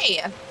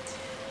 Hi!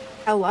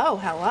 Hello,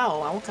 hello.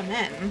 Welcome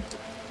in.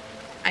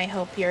 I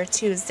hope your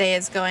Tuesday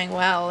is going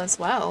well as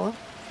well.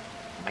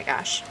 Oh my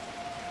gosh.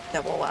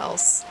 Double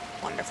wells.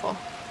 Wonderful.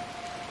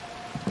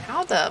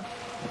 How the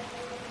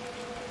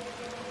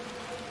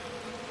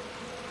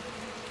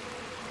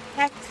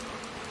heck?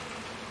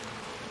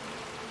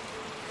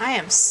 I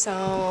am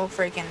so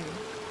freaking...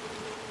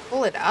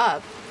 Pull it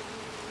up.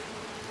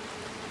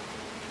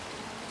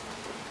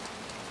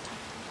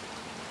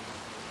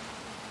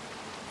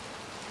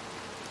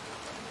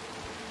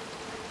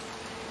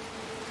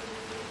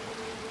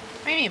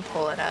 What do you mean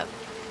pull it up?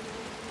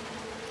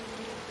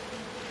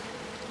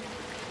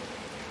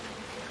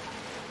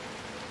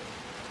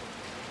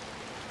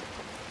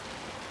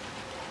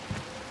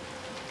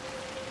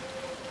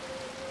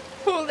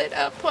 Pull it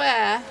up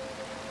where?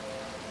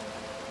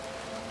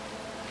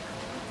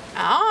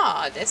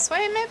 Oh, this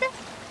way maybe?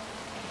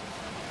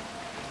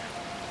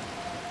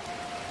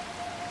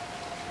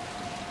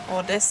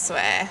 Or this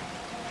way?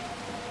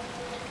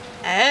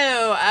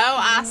 Oh,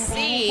 I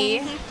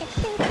see.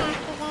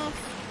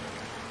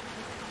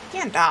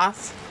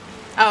 Gandalf.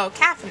 Oh,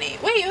 caffeine.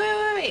 Wait.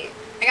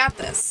 I got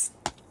this.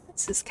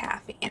 This is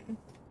caffeine.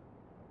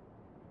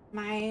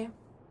 My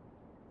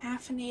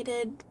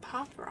caffeinated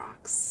pop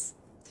rocks.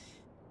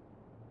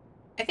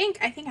 I think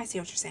I see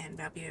what you're saying,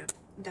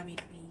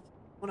 WWE.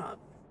 Hold up.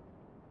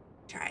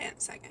 Try it in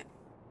a second.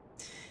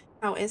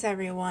 How is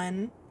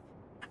everyone?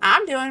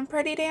 I'm doing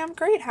pretty damn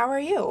great. How are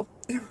you?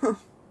 I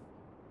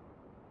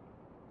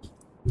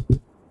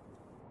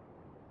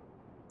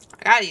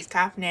got these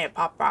caffeinated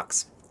pop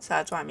rocks, so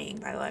that's what I'm eating,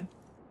 by the way.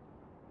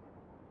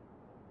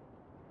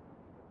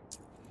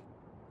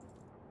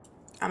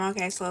 I'm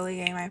okay, slowly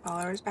getting my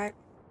followers back.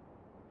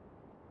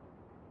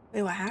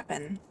 Wait, what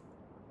happened?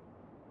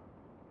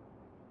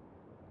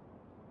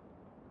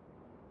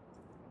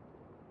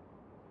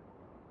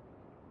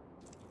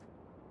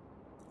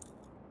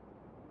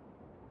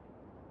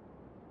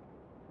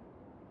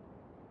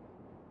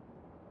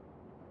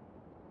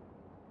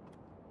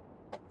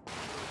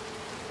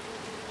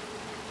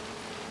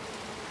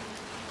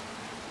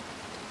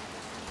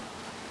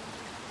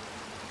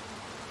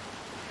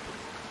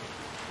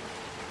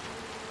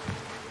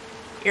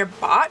 Your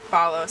bot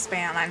follow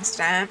spam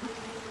instant.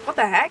 What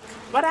the heck?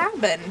 What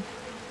happened?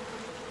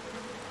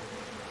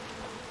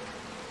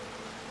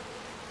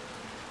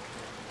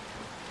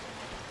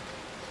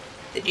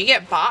 Did you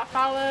get bot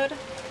followed?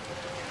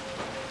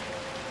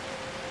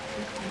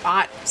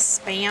 Bot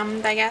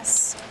spammed, I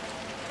guess.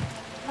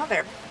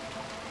 Mother.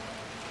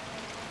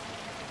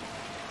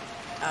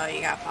 Oh, you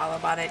got follow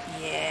botted?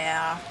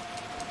 Yeah.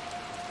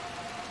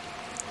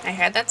 I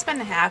heard that's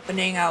been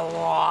happening a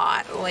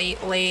lot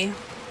lately.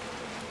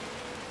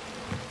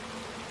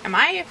 Am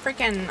I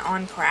freaking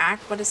on crack?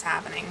 What is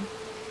happening?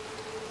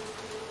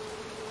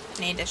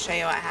 I need to show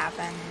you what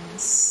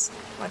happens.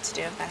 What to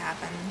do if that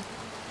happened.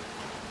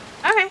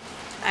 Okay,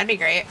 that'd be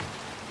great.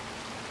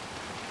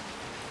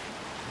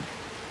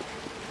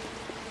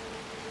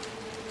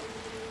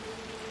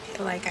 I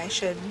feel like I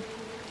should...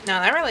 No,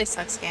 that really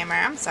sucks, gamer.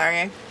 I'm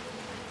sorry.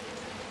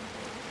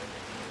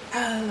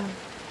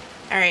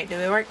 Alright, do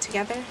we work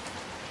together?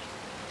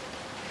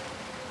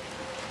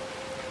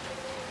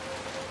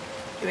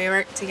 Do we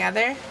work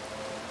together?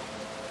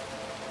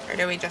 Or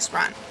do we just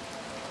run?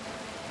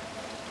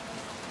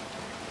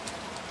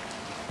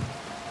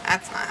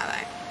 That's not how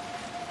that...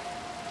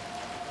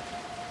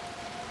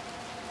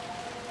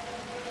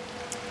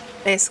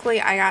 Basically,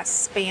 I got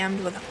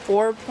spammed with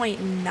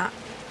 4.9...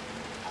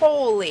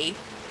 Holy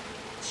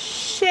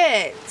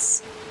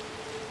shit!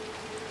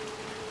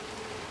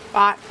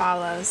 Bot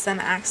follows, then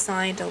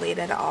accidentally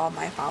deleted all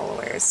my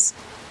followers.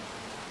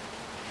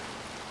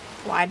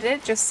 Why did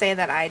it just say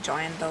that I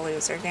joined the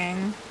loser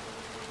gang?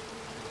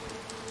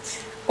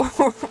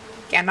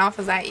 Gandalf,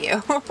 is that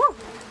you? Oh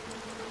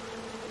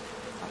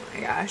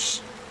my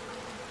gosh.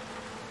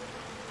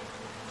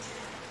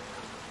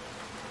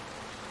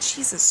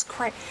 Jesus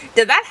Christ.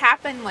 Did that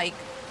happen like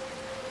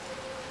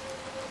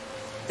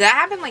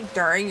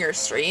during your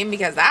stream?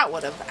 Because that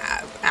would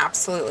have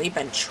absolutely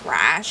been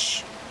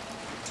trash.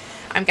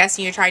 I'm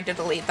guessing you tried to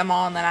delete them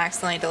all and then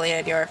accidentally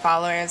deleted your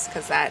followers,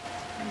 because that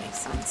makes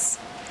sense.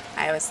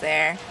 I was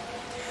there.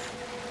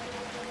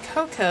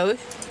 Coco,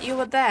 you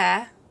were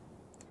there.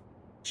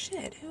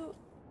 Shit, who?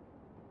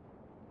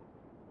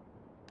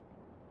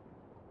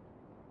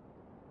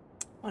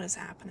 What is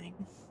happening?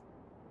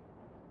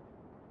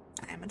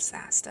 I am a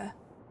disaster.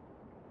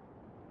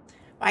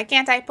 Why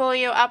can't I pull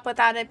you up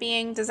without it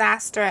being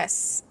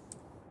disastrous?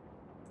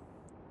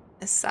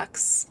 This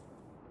sucks.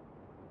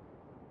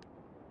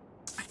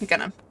 I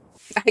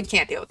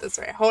can't deal with this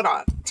right. Hold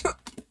on.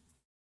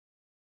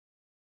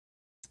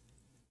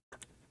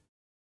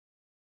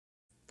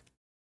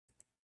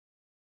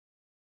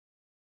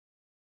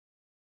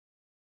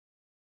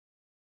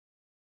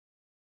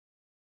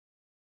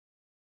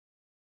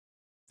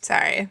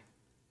 Sorry.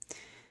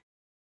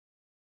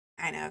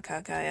 I know,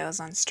 Coco, it was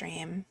on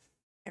stream.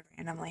 It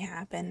randomly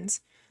happens.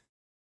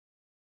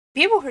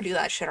 People who do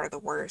that shit are the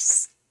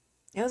worst.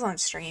 It was on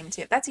stream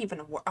too. That's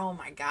even worse. Oh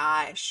my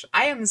gosh.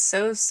 I am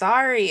so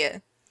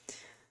sorry.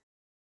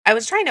 I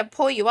was trying to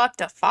pull you up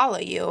to follow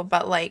you,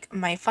 but like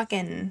my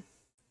fucking...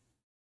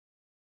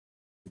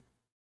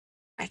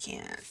 I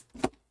can't.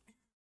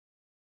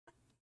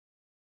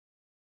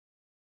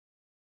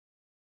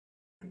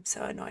 I'm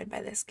so annoyed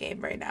by this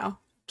game right now.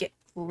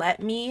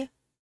 Let me...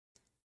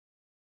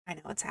 I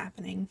know what's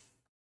happening.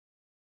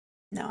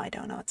 No, I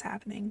don't know what's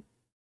happening.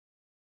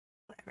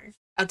 Whatever.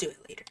 I'll do it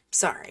later.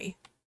 Sorry.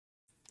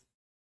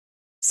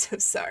 So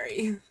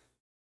sorry.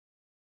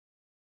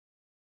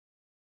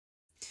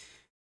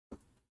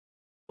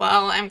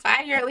 Well, I'm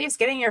glad you're at least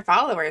getting your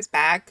followers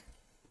back.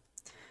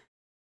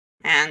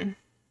 Man.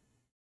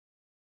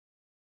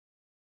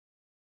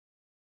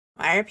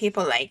 Why are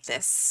people like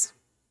this?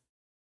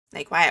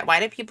 Like, why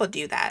do people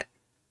do that?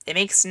 It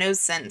makes no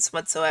sense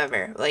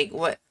whatsoever. Like,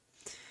 what?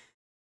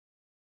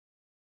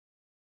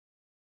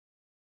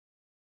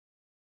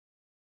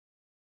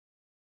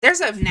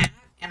 There's a gnat,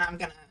 and I'm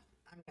gonna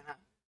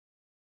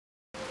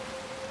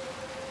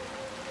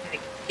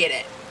get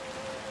it.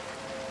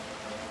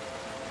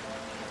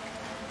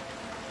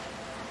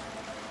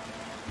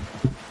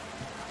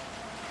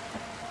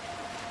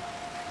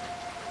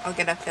 I'll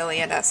get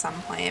affiliate at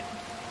some point.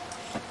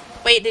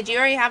 Wait, did you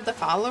already have the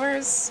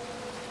followers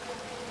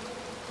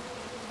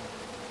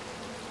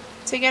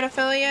to get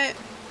affiliate?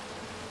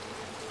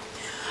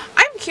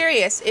 I'm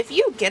curious, if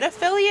you get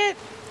affiliate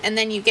and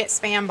then you get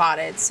spam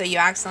botted, so you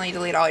accidentally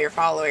delete all your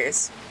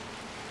followers,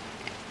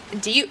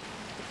 do you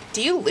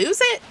lose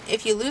it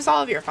if you lose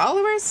all of your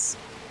followers?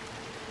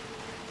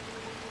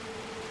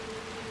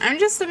 I'm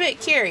just a bit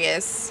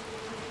curious.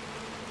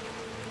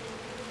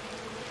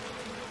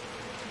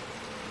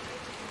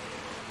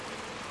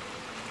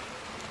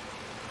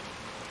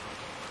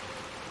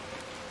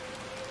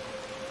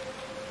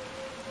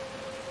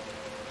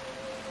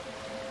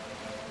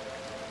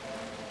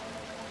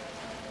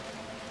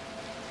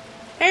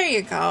 There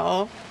you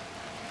go.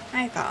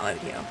 I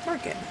followed you. We're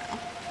good now.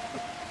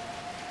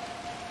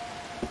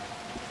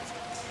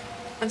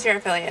 Once you're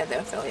affiliated, the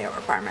affiliate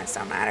requirements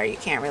don't matter. You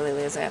can't really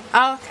lose it.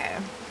 Oh, okay.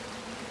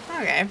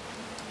 Okay.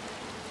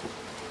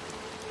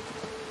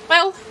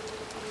 Well,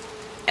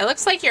 it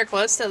looks like you're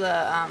close to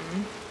the,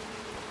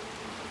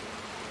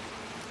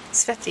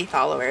 it's 50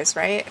 followers,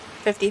 right?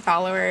 50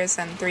 followers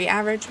and 3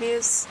 average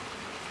views.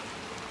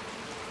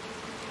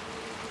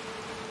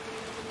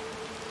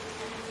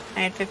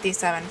 I had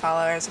 57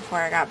 followers before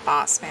I got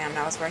bot spammed.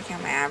 I was working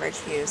on my average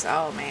views.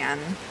 Oh, man.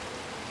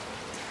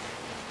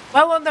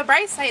 Well, on the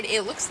bright side,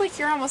 it looks like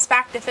you're almost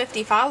back to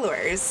 50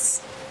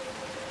 followers.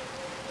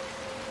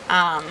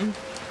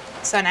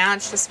 So now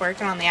it's just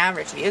working on the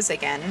average views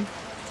again.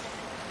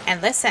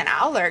 And listen,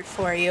 I'll lurk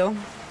for you.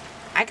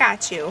 I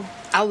got you.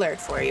 I'll lurk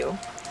for you.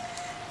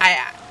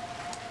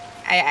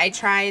 I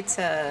try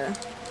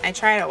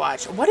to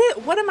watch.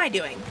 What am I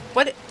doing?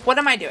 What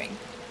am I doing?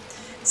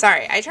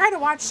 Sorry, I try to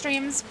watch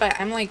streams, but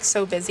I'm like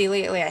so busy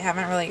lately, I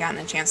haven't really gotten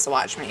a chance to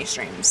watch many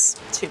streams,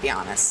 to be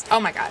honest.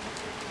 Oh my god.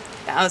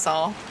 That was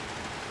all.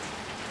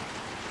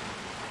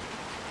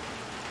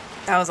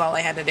 That was all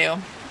I had to do.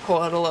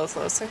 Pull it a little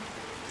closer.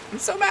 I'm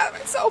so mad at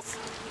myself.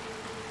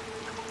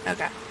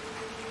 Okay.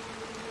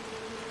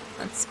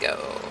 Let's go.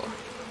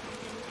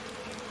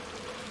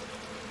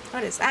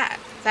 What is that?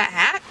 Is that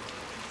hat?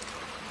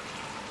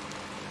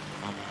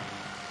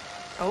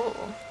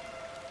 Oh.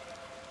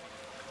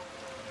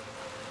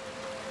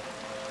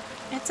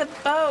 It's a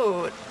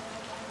boat.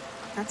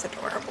 That's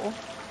adorable.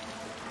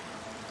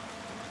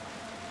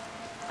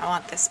 I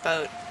want this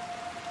boat.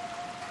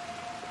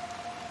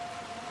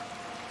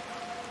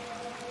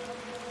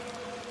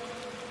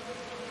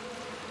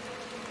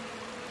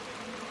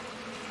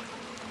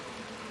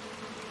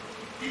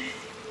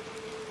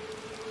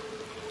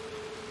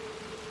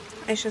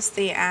 It's just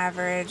the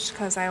average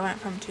because I went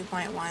from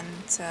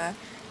 2.1 to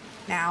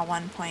now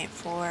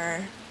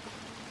 1.4.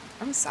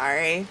 I'm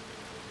sorry.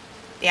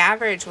 The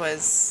average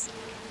was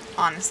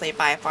honestly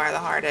by far the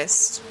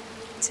hardest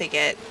to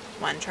get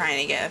when trying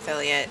to get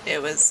affiliate.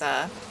 It was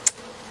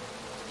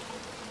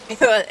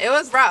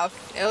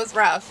rough. It was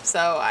rough, so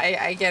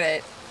I get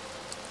it.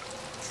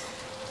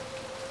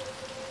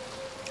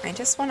 I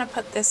just want to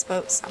put this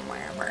boat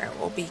somewhere where it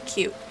will be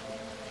cute.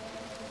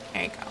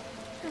 There you go.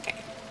 Okay.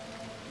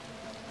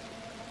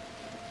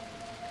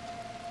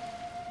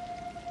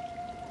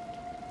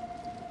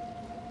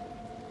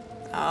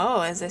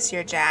 Oh, is this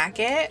your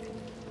jacket?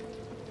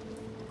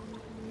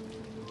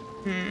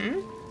 Hmm?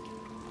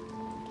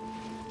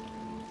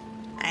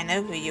 I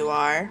know who you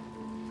are.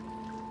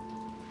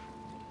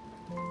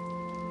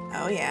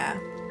 Oh yeah,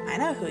 I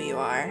know who you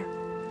are.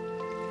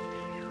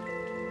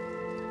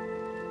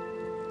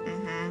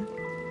 Mm-hmm.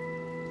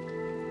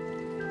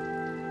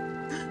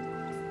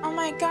 Oh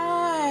my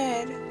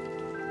god!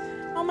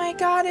 Oh my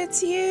god,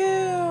 it's you!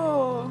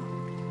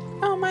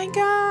 Oh my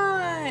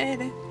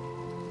god!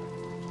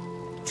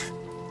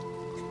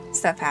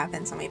 Stuff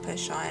happens when we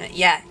push on it.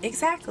 Yeah,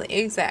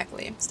 exactly.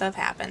 Stuff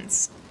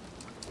happens.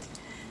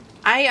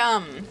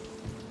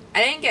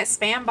 I didn't get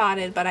spam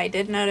botted, but I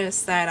did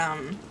notice that,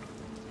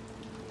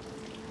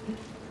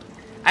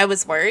 I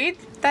was worried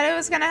that it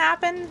was gonna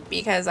happen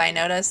because I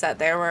noticed that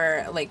there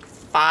were like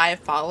 5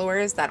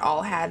 followers that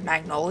all had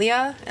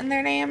Magnolia in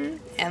their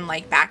name and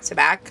like back to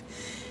back,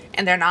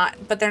 and they're not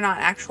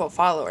actual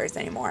followers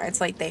anymore.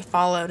 It's like they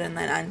followed and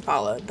then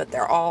unfollowed, but they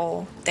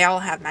all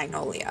have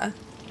Magnolia.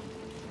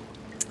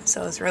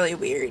 So it was really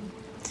weird.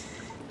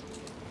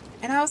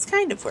 And I was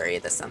kind of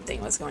worried that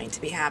something was going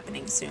to be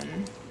happening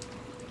soon.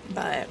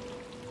 But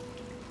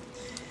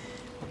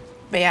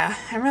yeah,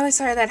 I'm really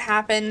sorry that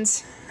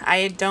happened.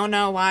 I don't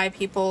know why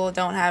people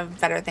don't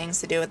have better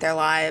things to do with their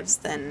lives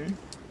than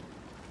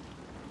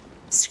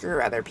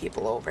screw other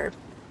people over.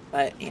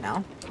 But, you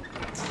know,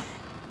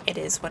 it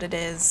is what it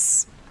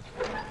is.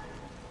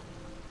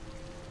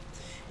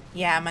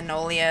 Yeah,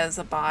 Magnolia is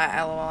a bot.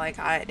 LOL, I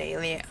got it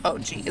daily. Oh,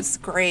 geez,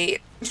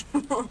 great.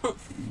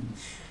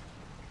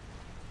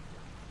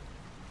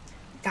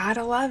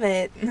 Gotta love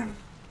it.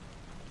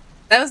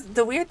 That was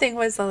the weird thing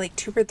was that like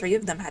 2 or 3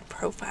 of them had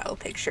profile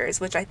pictures,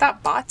 which I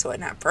thought bots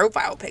wouldn't have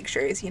profile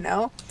pictures, you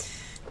know?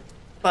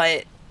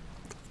 But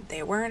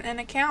they weren't an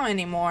account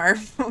anymore.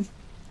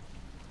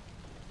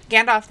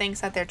 Gandalf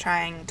thinks that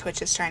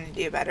Twitch is trying to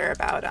do better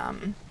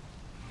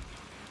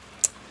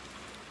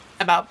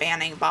about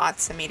banning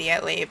bots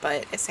immediately,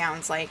 but it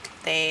sounds like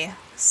they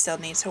still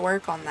need to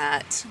work on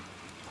that.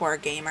 Poor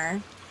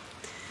gamer.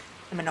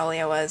 The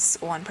Magnolia was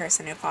one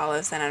person who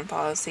follows then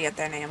unfollows to get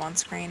their name on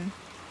screen.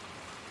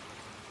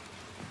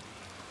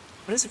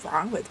 What is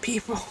wrong with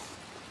people?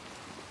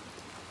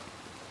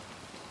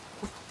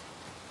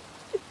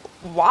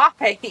 Why?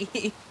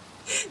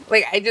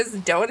 Like, I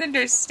just don't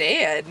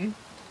understand.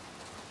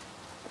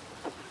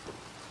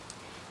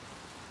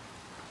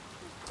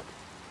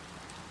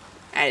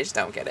 I just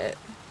don't get it.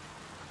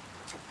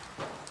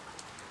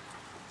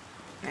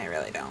 I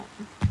really don't.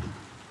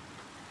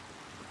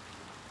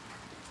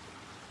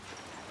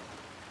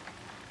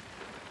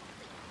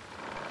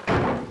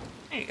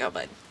 There you go,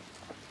 bud.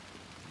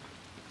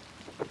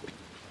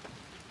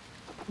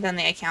 Then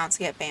the accounts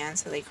get banned,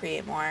 so they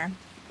create more.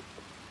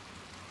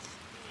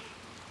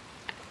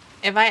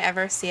 If I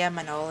ever see a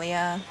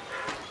Magnolia,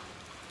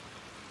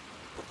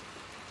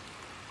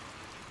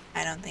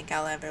 I don't think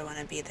I'll ever want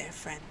to be their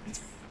friend.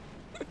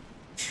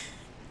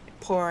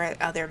 Poor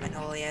other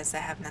Magnolias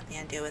that have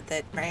nothing to do with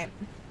it, right?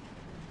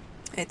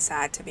 It's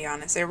sad, to be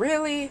honest. It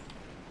really,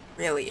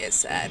 really is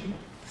sad.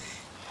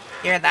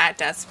 You're that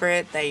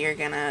desperate that you're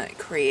gonna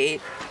create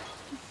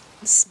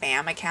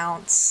spam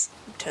accounts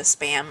to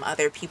spam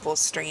other people's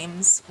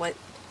streams. What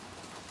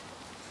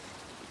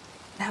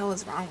the hell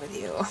is wrong with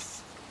you?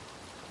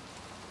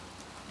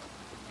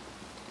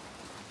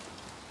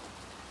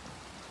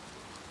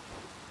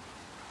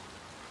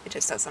 It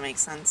just doesn't make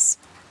sense.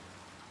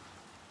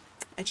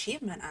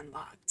 Achievement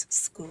unlocked.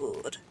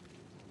 Schooled.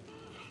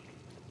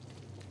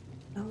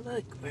 Oh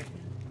look,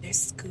 there's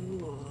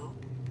school.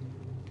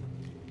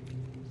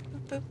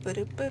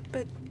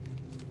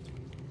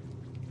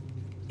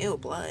 Ew,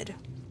 blood.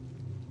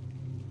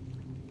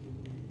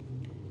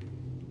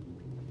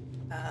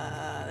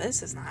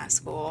 This is not a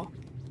school.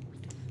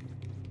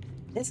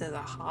 This is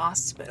a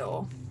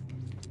hospital.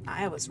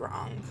 I was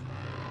wrong.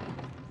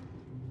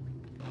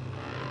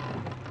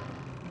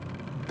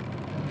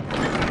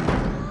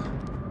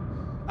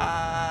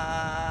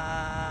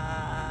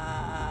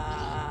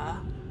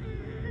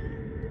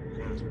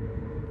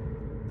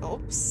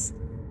 Oops.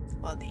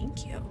 Well,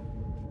 thank you.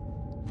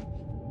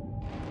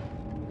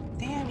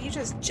 Damn, you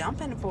just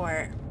jumping for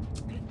it.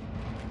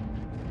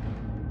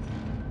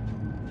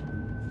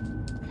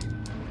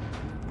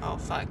 Oh,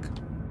 fuck.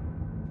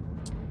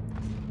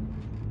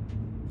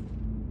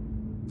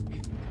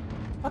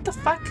 What the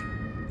fuck?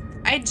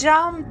 I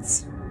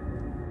jumped!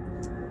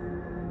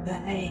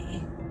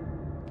 Hey.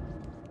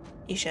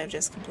 You should have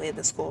just completed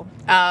the school.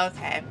 Oh,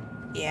 okay.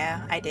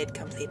 Yeah, I did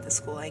complete the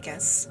school, I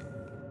guess.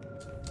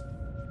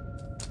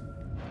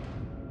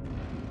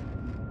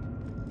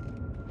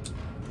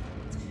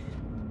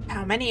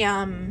 How many,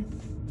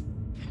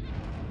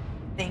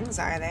 things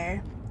are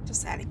there?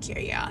 Just out of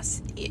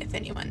curiosity, if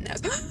anyone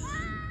knows.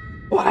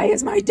 Why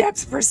is my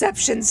depth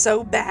perception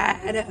so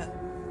bad?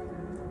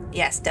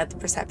 Yes, depth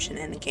perception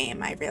in the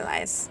game, I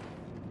realize.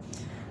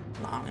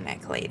 Long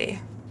neck lady.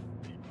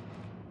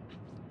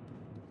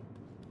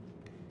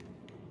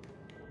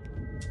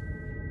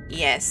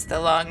 Yes, the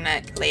long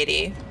neck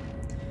lady.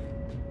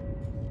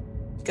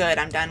 Good,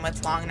 I'm done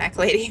with long neck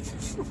lady.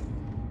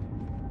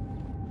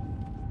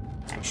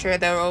 I'm sure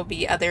there will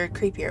be other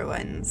creepier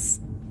ones.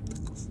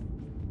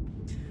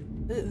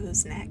 Ooh,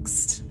 who's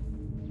next?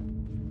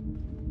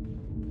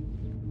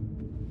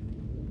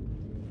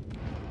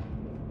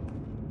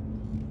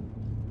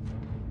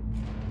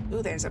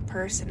 Ooh, there's a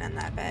person in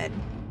that bed.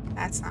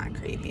 That's not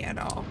creepy at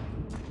all.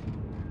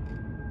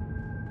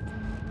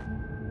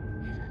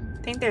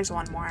 I think there's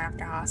one more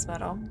after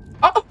hospital.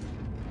 Oh!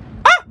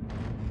 Ah!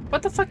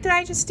 What the fuck did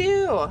I just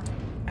do?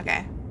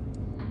 Okay.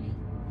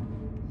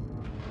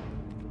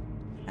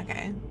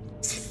 Okay.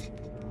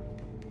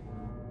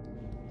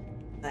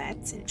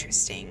 That's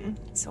interesting.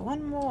 So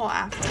one more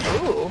after.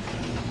 Ooh.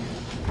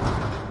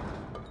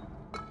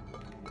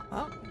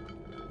 Well.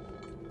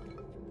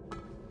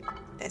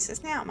 This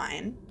is now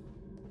mine.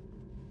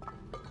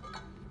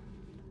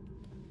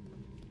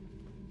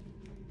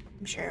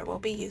 I'm sure it will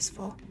be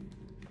useful.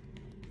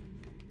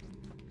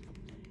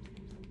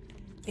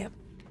 Yep.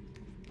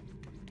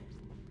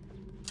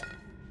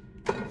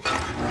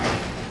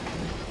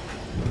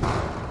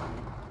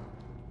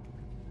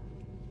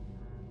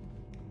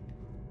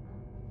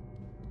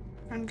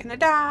 I'm gonna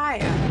die.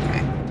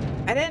 Okay.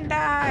 I didn't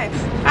die.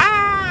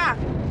 Ah!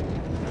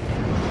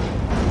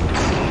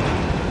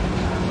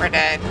 We're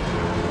dead.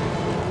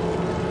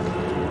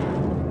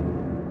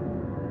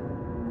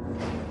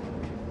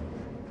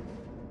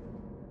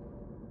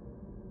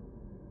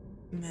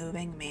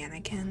 Moving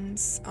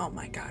mannequins. Oh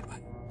my god,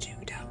 what did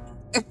you tell me?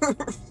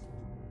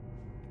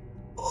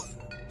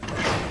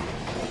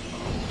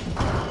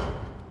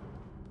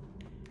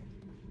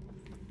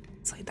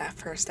 It's like that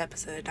first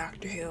episode of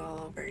Doctor Who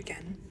all over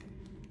again.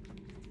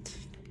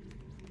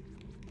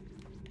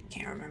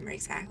 Can't remember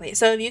exactly.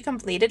 So have you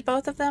completed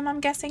both of them, I'm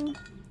guessing?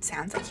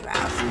 Sounds like you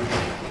have.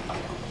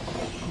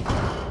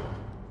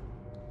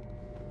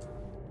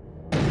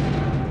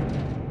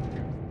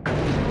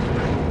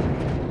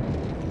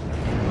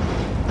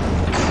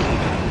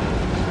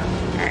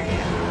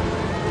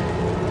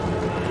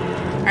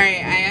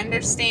 Alright, I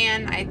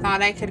understand. I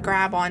thought I could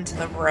grab onto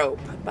the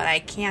rope, but I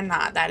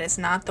cannot. That is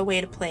not the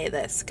way to play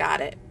this. Got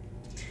it.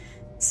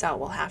 So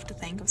we'll have to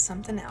think of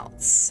something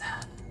else.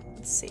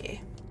 Let's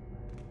see.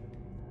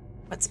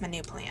 What's my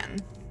new plan?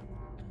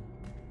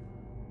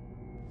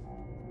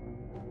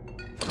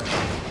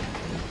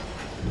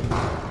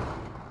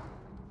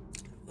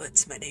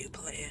 What's my new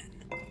plan?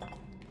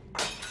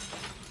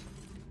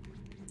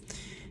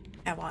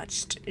 I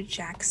watched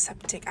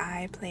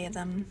Jacksepticeye play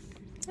them.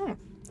 Oh.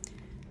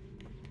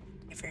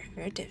 Never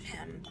heard of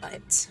him,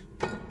 but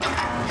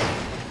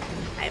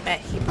I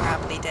bet he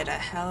probably did a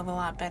hell of a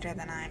lot better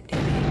than I'm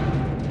doing.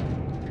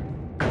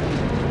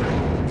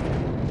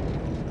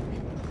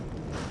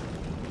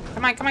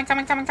 Come on, come on, come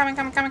on, come on, come on,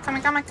 come on, come on, come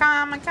on, come on,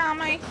 come on,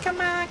 come on,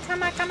 come on,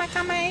 come on, come on,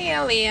 come on,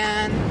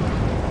 alien.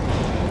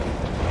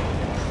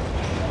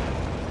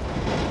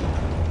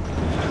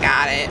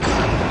 Got it.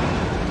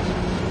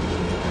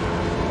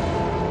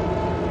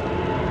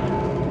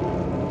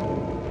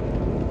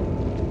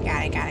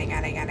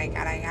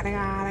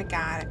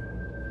 Got it.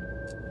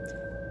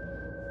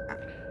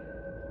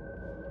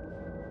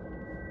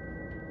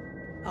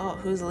 Oh,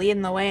 who's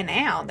leading the way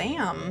now?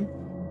 Damn.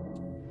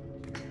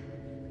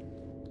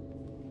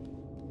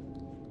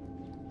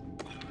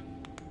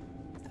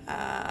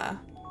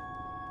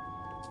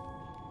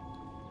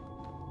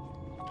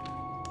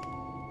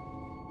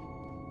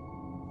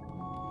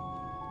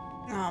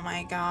 Oh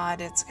my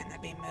god, it's gonna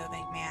be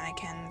moving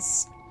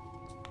mannequins.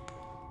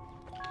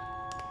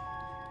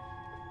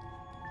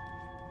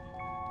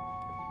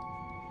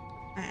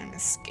 I'm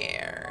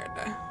scared.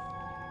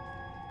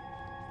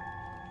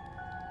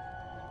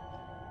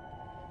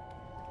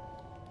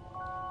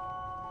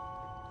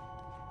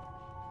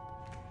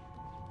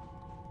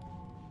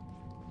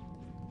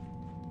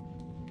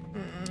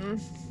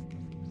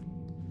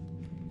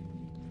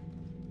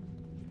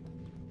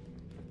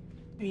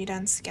 Have you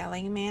done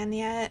Skelling Man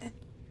yet?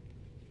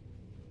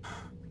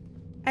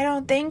 I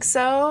don't think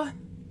so.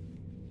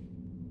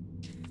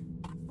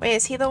 Wait,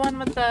 is he the one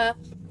with the...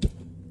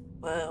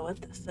 Whoa,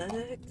 what the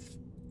fuck?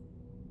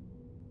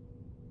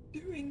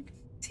 Doing?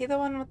 Is he the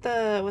one with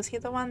the... Was he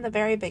the one at the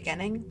very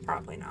beginning?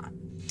 Probably not.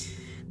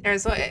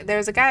 There's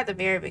a guy at the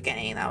very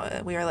beginning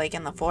that we were like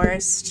in the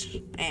forest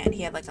and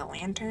he had like a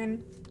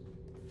lantern.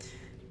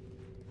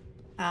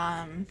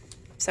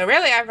 So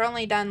really I've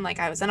only done like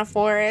I was in a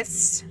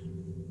forest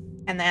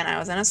and then I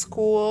was in a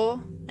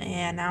school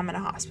and now I'm in a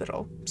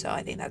hospital. So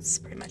I think that's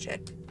pretty much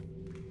it.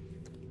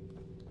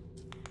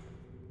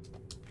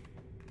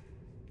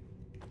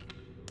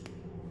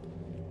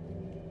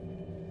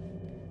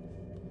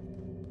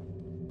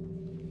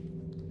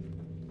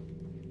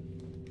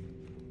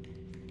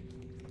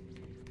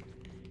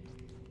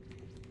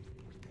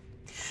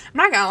 I'm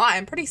not gonna lie,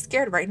 I'm pretty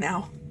scared right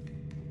now.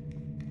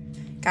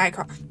 Guy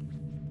crawl.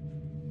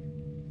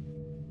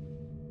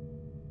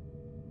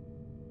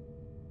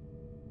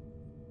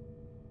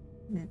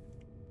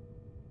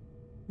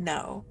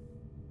 No.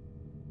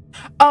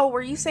 Oh,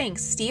 were you saying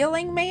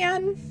stealing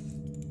man?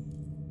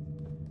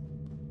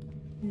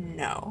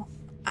 No.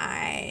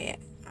 I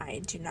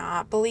do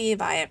not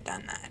believe I have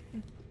done that.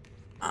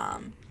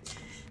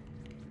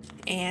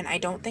 And I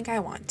don't think I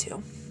want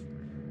to.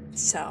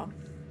 So,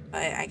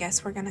 But I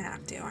guess we're gonna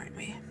have to, aren't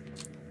we?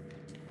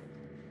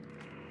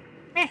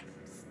 Meh.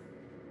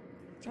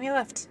 Give me a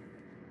lift.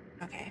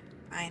 Okay,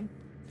 fine.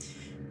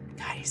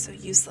 God, you're so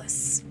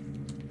useless.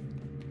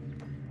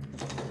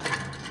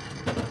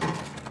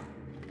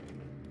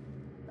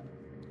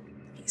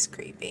 He's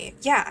creepy.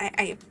 Yeah,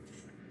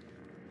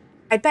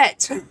 I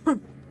bet.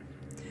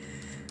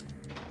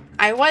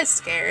 I was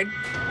scared.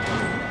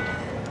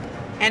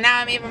 And now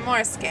I'm even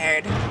more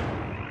scared.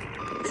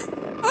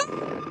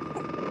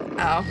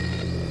 Oh.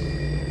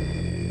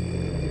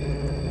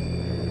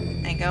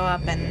 I go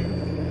up and...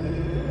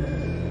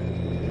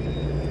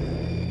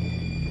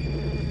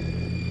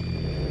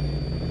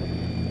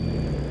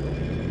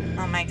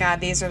 Oh my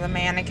god, these are the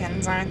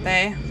mannequins, aren't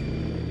they?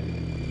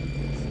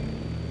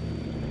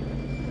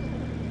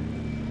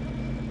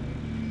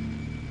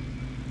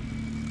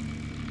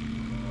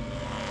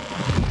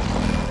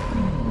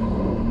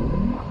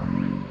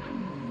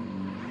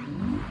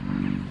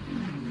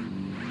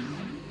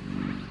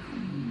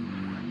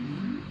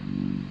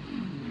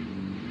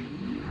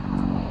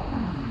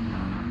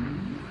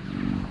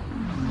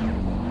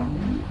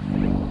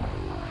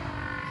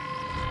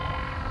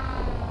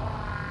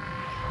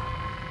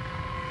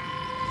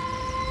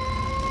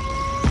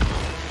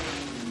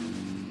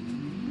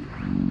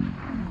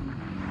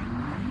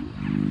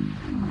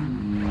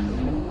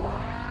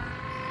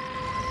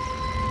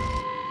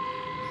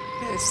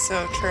 It is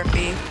so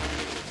trippy.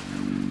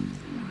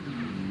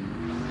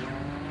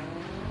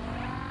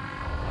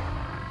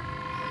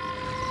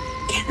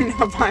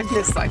 No, I'm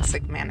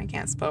dyslexic, man. I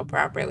can't spell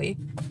properly.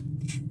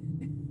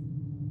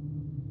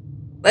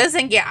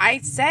 Listen, yeah, I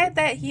said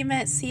that he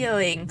meant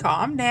ceiling.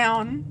 Calm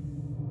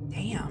down.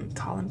 Damn,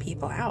 calling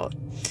people out.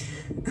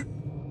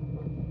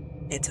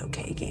 It's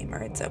okay,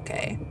 gamer. It's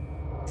okay.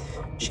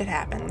 Shit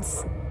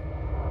happens.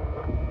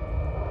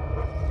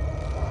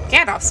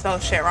 Gandalf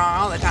spells shit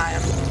wrong all the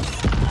time.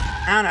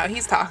 I don't know what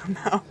he's talking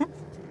about.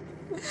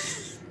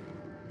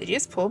 Did you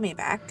just pull me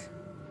back?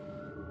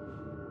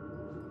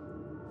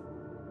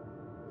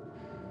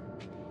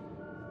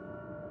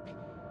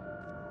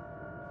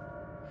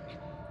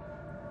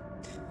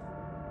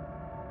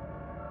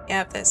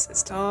 Yep, this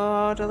is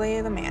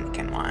totally the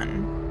mannequin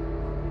one.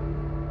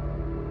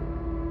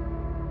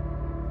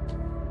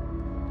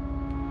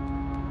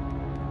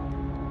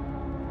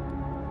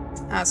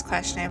 I was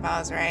questioning if I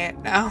was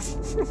right. No.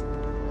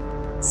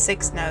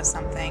 6 knows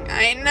something.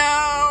 I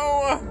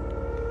know!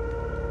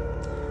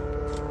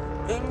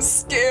 I'm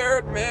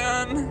scared,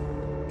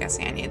 man.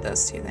 Guessing I need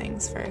those 2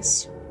 things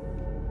first.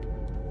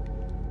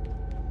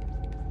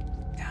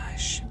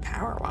 Gosh,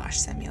 power wash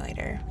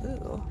simulator.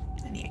 Ooh,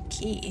 I need a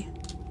key.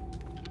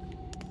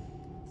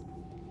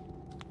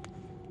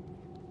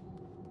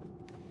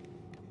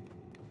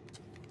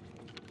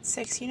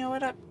 Six, you know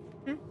what up?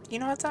 You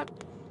know what's up?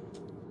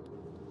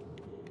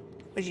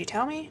 Would you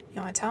tell me?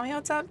 You want to tell me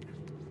what's up?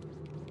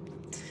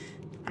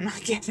 I'm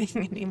not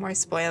giving any more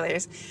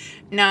spoilers.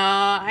 No,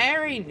 I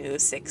already knew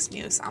 6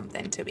 knew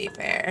something, to be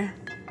fair.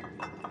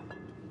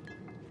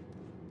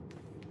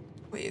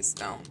 Please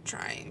don't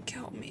try and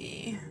kill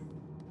me.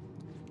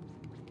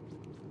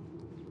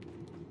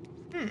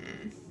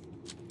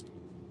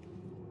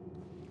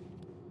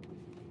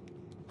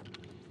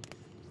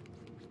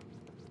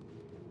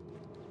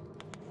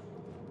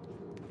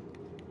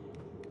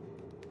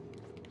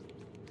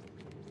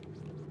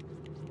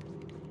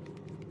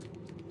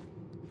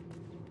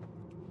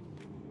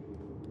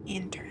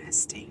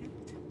 Interesting.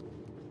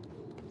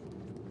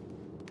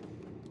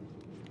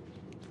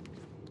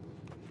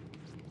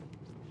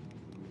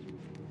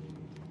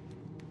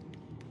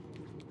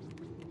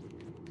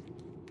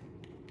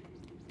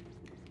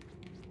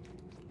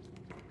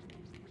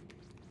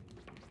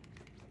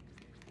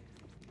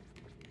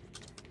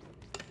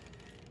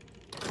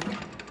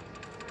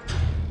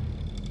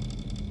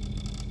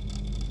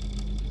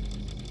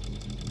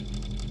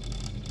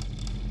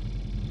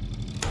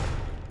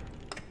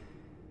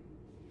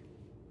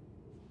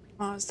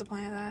 What was the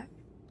point of that?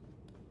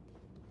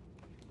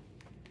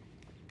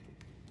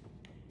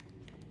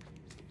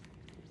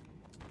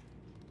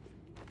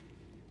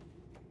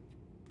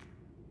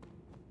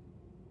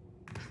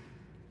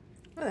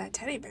 Oh, that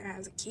teddy bear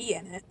has a key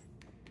in it.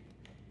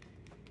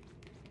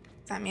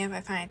 Does that mean if I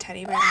find a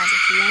teddy bear that has a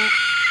key in it?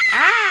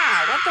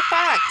 Ah! What the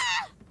fuck?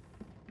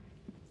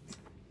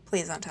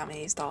 Please don't tell me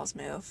these dolls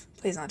move.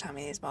 Please don't tell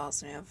me these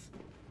balls move.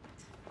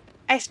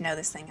 I should know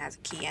this thing has a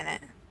key in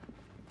it.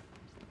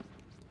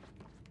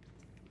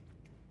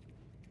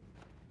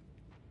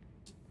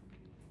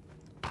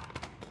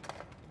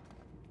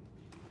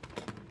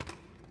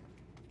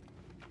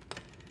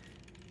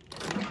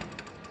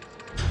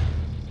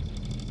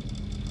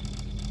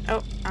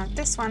 Oh, not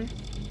this one.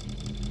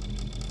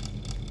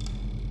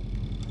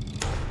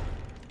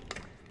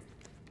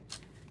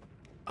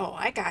 Oh,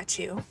 I got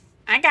you.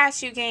 I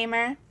got you,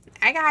 gamer.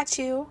 I got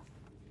you.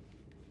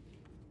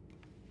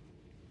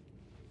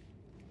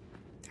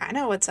 I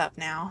know what's up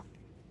now.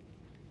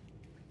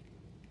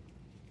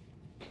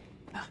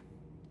 Ugh.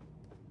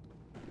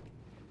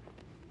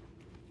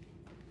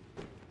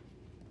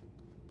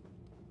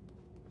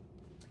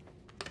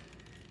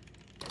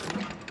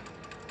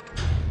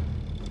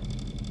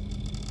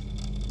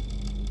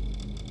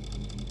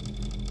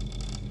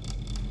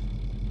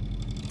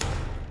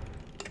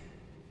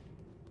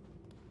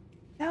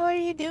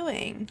 you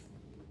doing?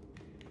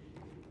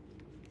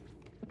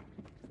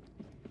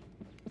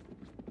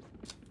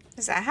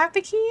 Does that have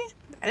the key?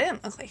 That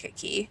didn't look like a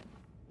key.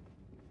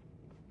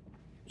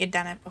 You'd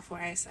done it before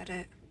I said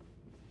it.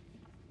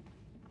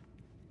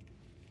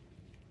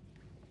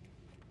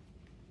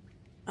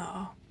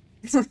 Oh.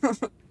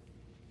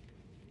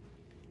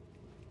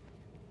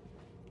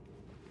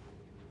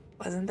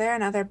 Wasn't there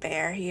another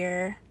bear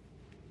here?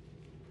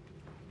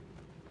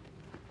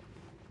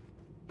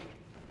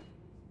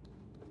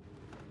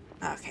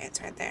 Okay,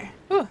 it's right there.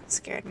 Ooh,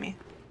 scared me.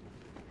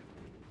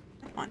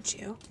 I want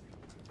you.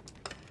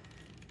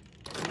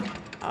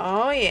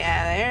 Oh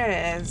yeah, there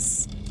it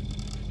is.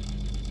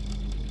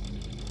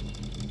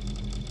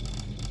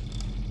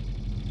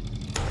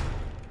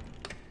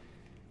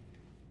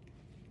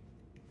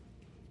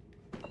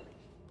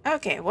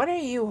 Okay, what are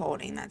you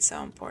holding that's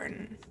so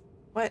important?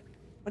 What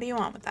do you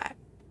want with that?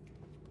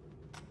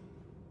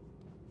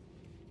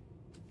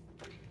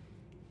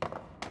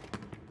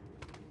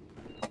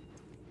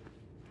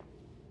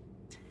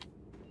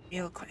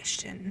 Real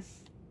question.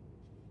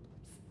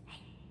 What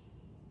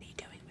are you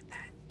doing with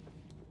that?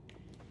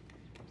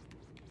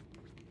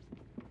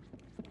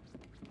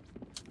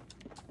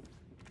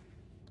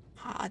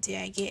 How do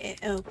I get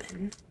it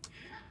open?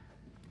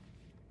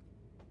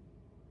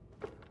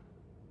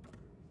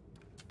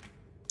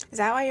 Is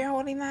that why you're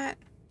holding that?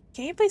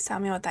 Can you please tell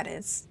me what that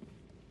is?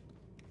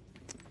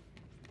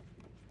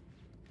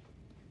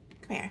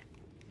 Come here.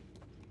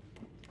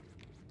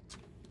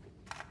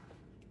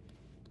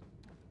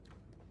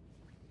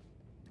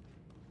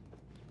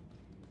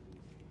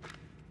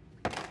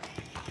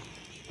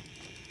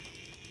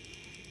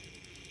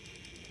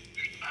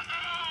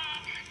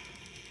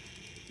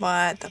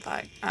 What the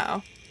fuck?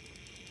 Uh-oh.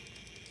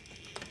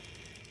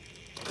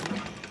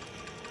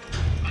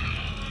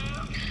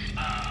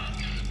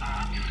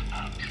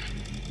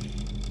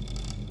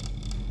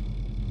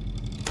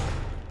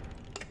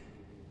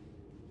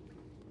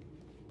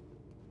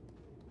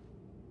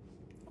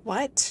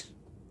 What?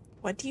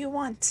 What do you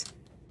want?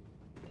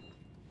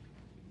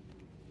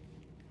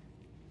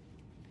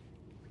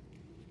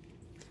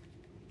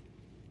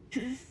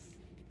 I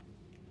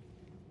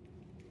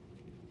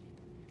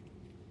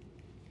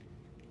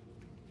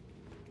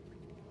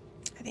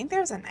think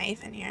there's a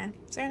knife in here.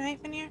 Is there a knife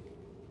in here?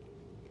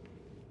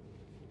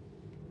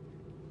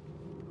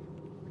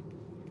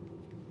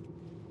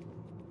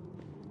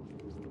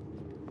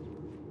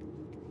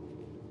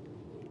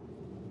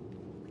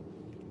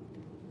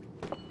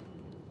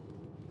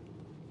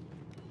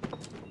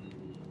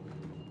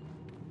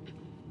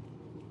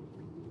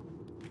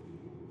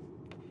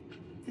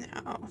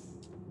 No.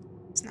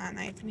 There's not a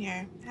knife in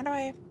here. How do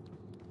I...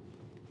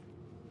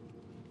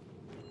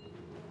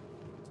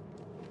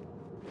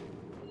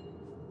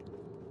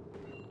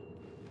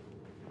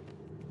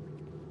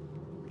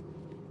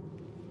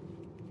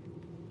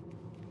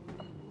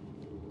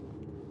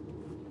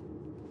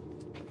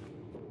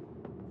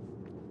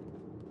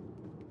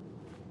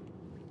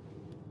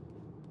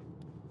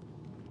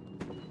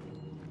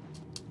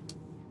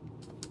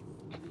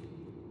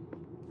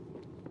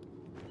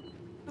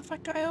 How the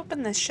fuck do I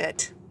open this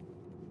shit?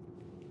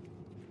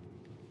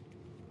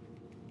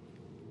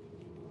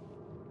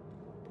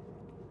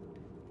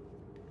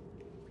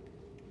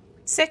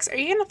 Six, are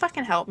you gonna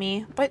fucking help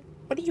me? What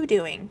are you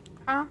doing?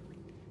 Huh?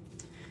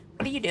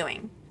 What are you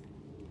doing?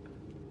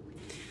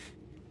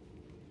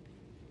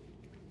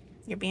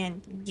 You're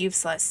being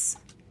useless.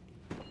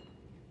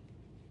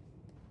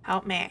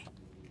 Help me.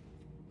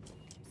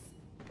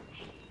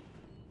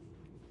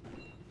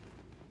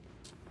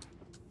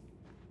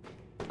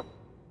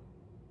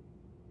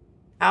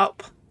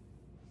 Help.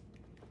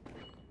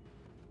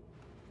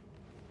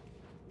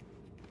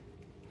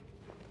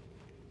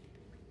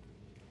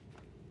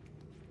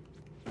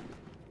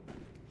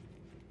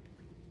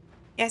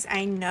 Yes,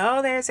 I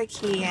know there's a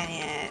key in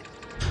it.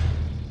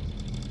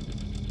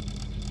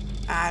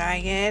 How do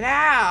I get it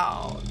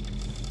out?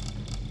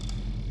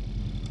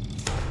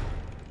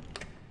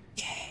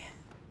 Okay.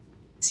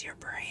 Use your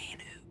brain,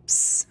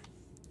 oops.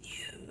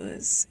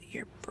 Use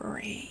your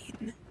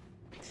brain.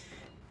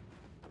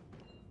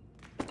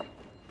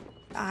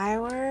 If I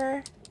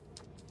were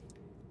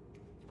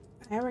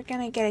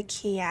gonna get a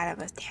key out of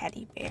a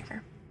teddy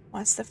bear,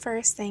 what's the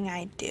first thing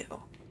I'd do?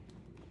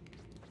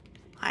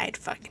 I'd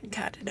fucking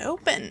cut it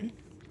open.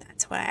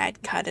 That's why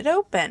I'd cut it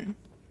open.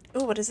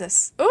 Ooh, what is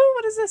this? Ooh,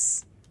 what is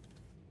this?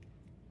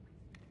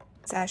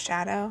 Is that a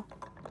shadow?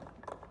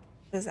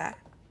 What is that?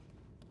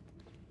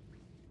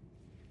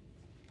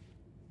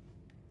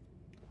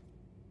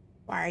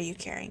 Why are you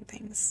carrying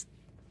things?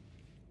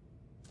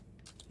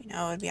 You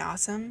know, it would be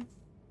awesome.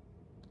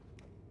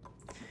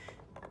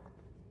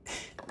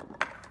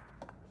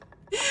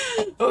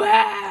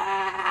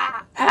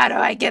 How do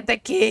I get the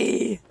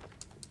key?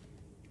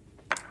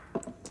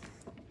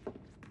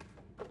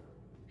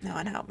 No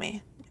one help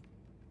me.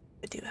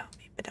 But do help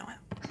me, but don't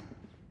help me.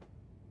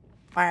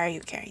 Why are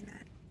you carrying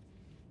that?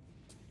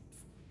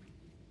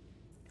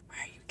 Why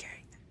are you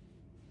carrying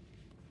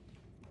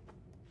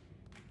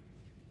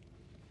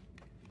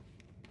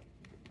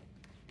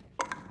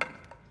that?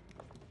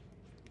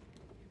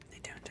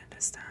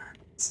 is that?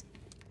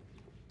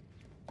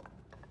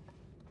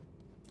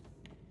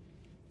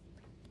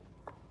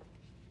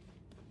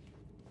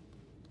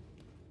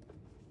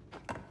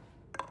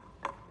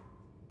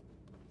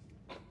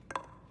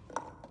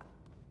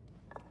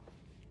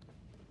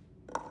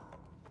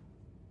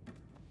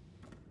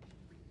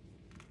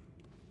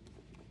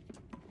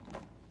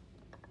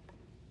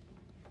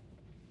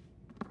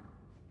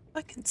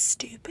 Fucking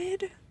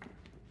stupid.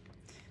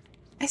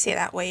 I say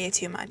that way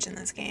too much in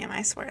this game,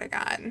 I swear to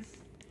God.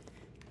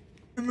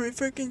 Am I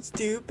freaking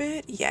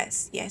stupid?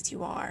 Yes, yes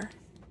you are.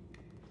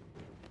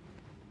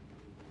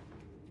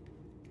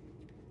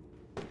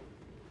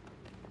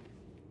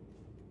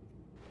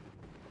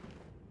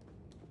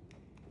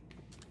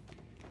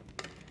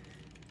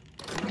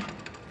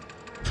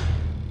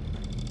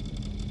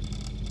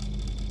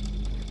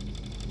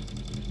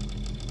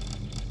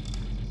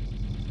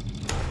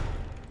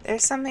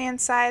 There's something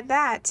inside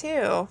that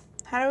too.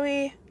 How do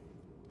we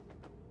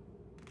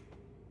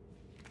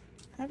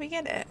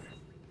get it?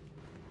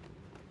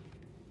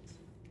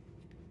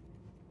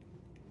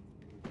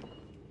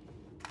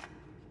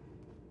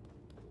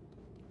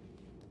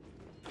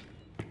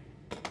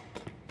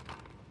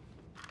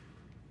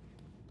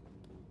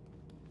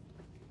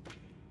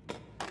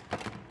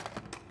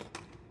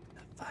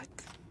 The fuck?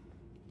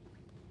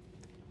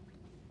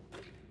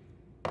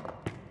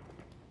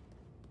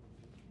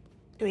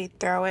 Do we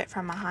throw it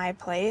from a high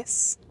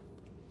place?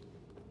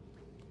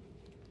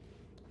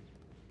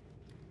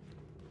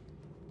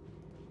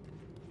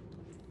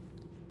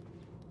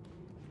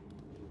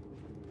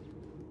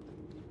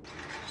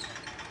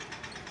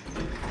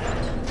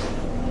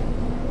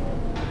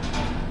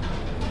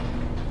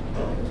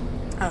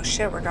 Oh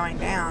shit, we're going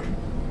down.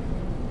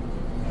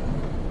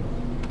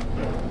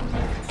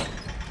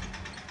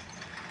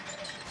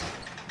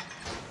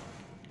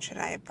 Should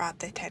I have brought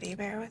the teddy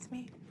bear with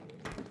me?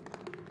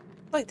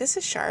 Look, this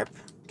is sharp.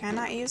 Can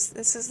I not use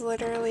this? Is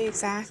literally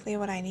exactly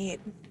what I need.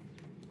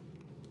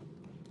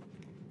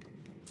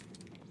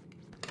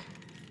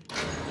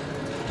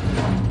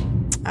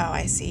 Oh,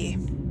 I see.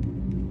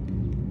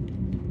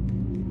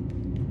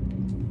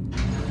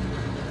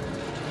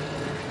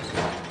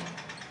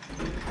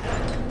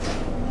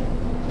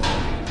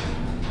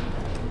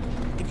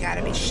 You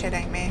gotta be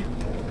shitting me.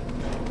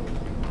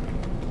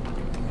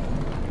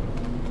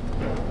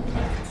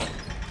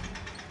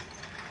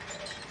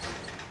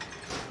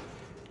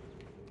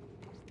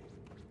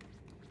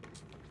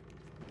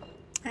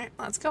 Alright,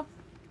 let's go.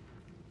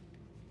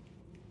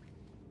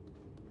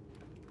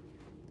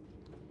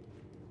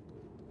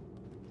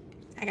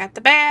 I got the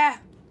bear.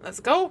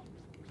 Let's go.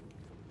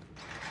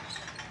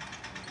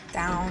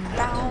 Down,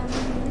 down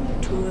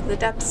to the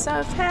depths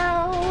of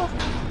hell.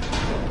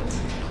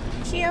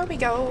 Here we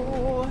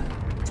go.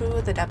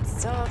 To the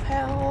depths of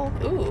hell.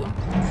 Ooh.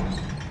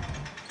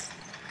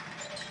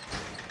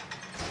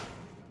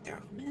 Throw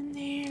them in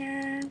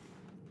there.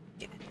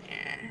 Get in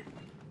there.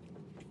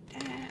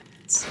 That.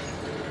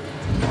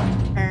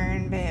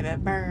 Burn, baby,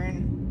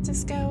 burn.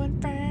 Just go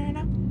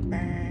inferno.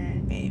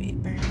 Burn, baby,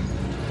 burn.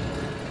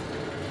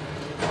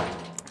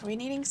 Are we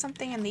needing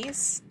something in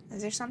these?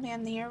 Is there something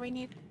in here we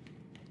need?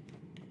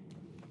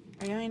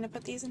 Are you going to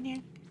put these in here?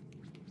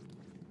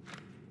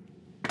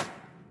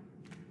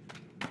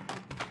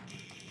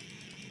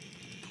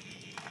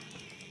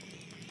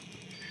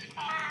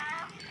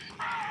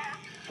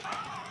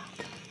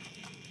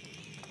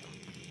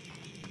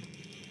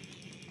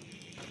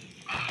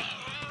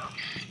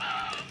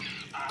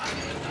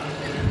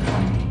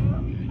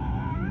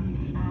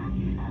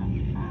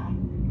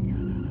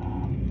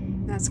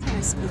 That's kind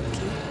of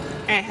spooky.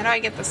 Alright, how do I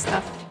get this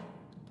stuff?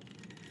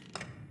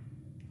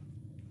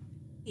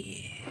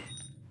 Yeah.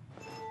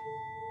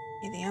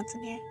 Anything else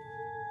in here?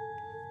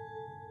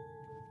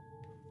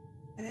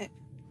 Is it?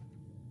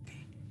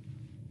 Okay.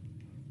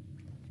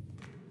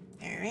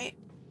 Alright.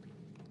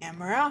 And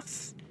we're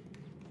off.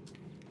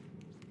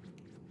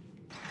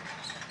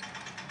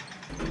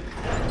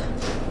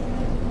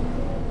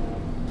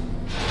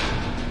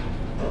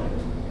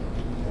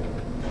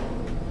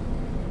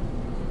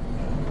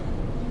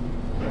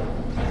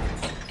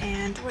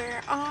 And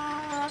we're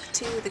off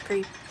to the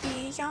great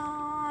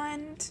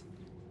beyond.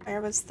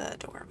 Where was the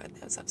door? But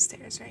it was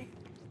upstairs, right?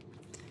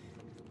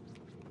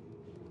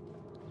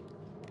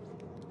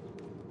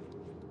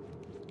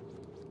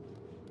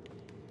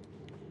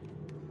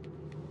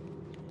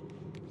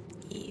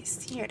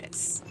 Yes, here it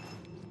is.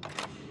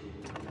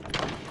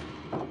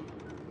 Oh,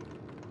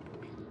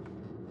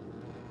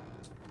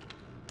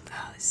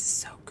 this is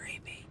so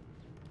creepy.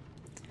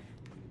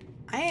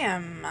 I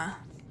am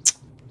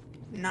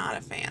not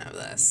a fan of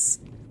this.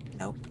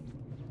 Nope.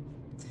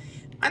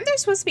 Aren't there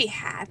supposed to be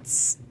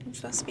hats I'm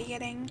supposed to be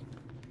getting?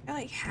 Are there,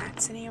 like,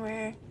 hats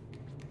anywhere?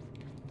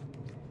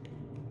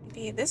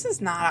 Maybe this is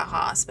not a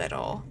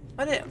hospital.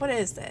 What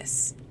is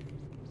this?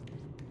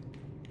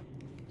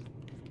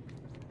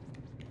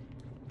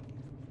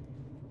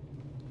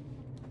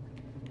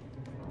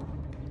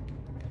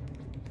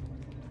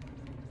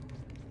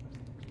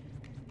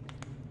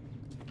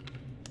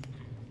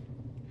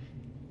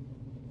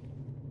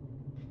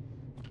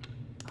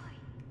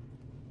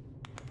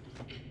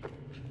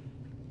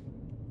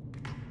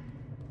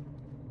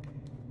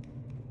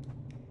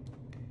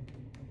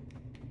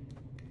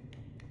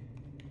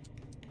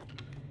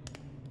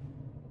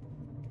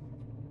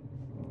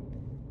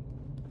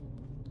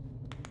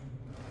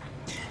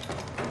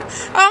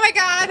 Oh my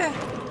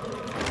god!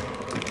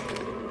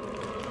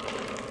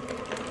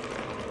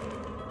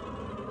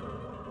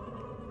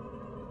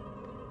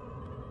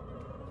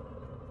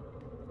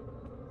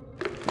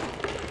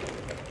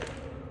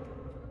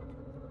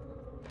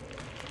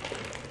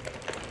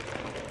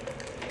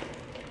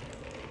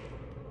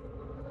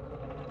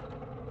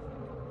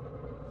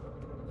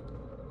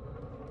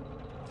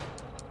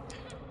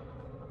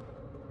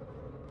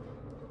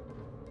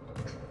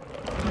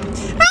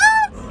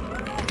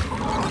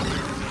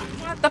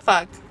 What the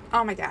fuck?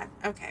 Oh my god.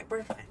 Okay,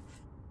 we're fine.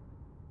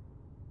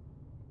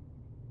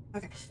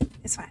 Okay,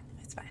 it's fine.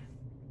 It's fine.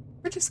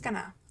 We're just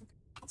gonna...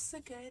 It's so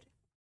good.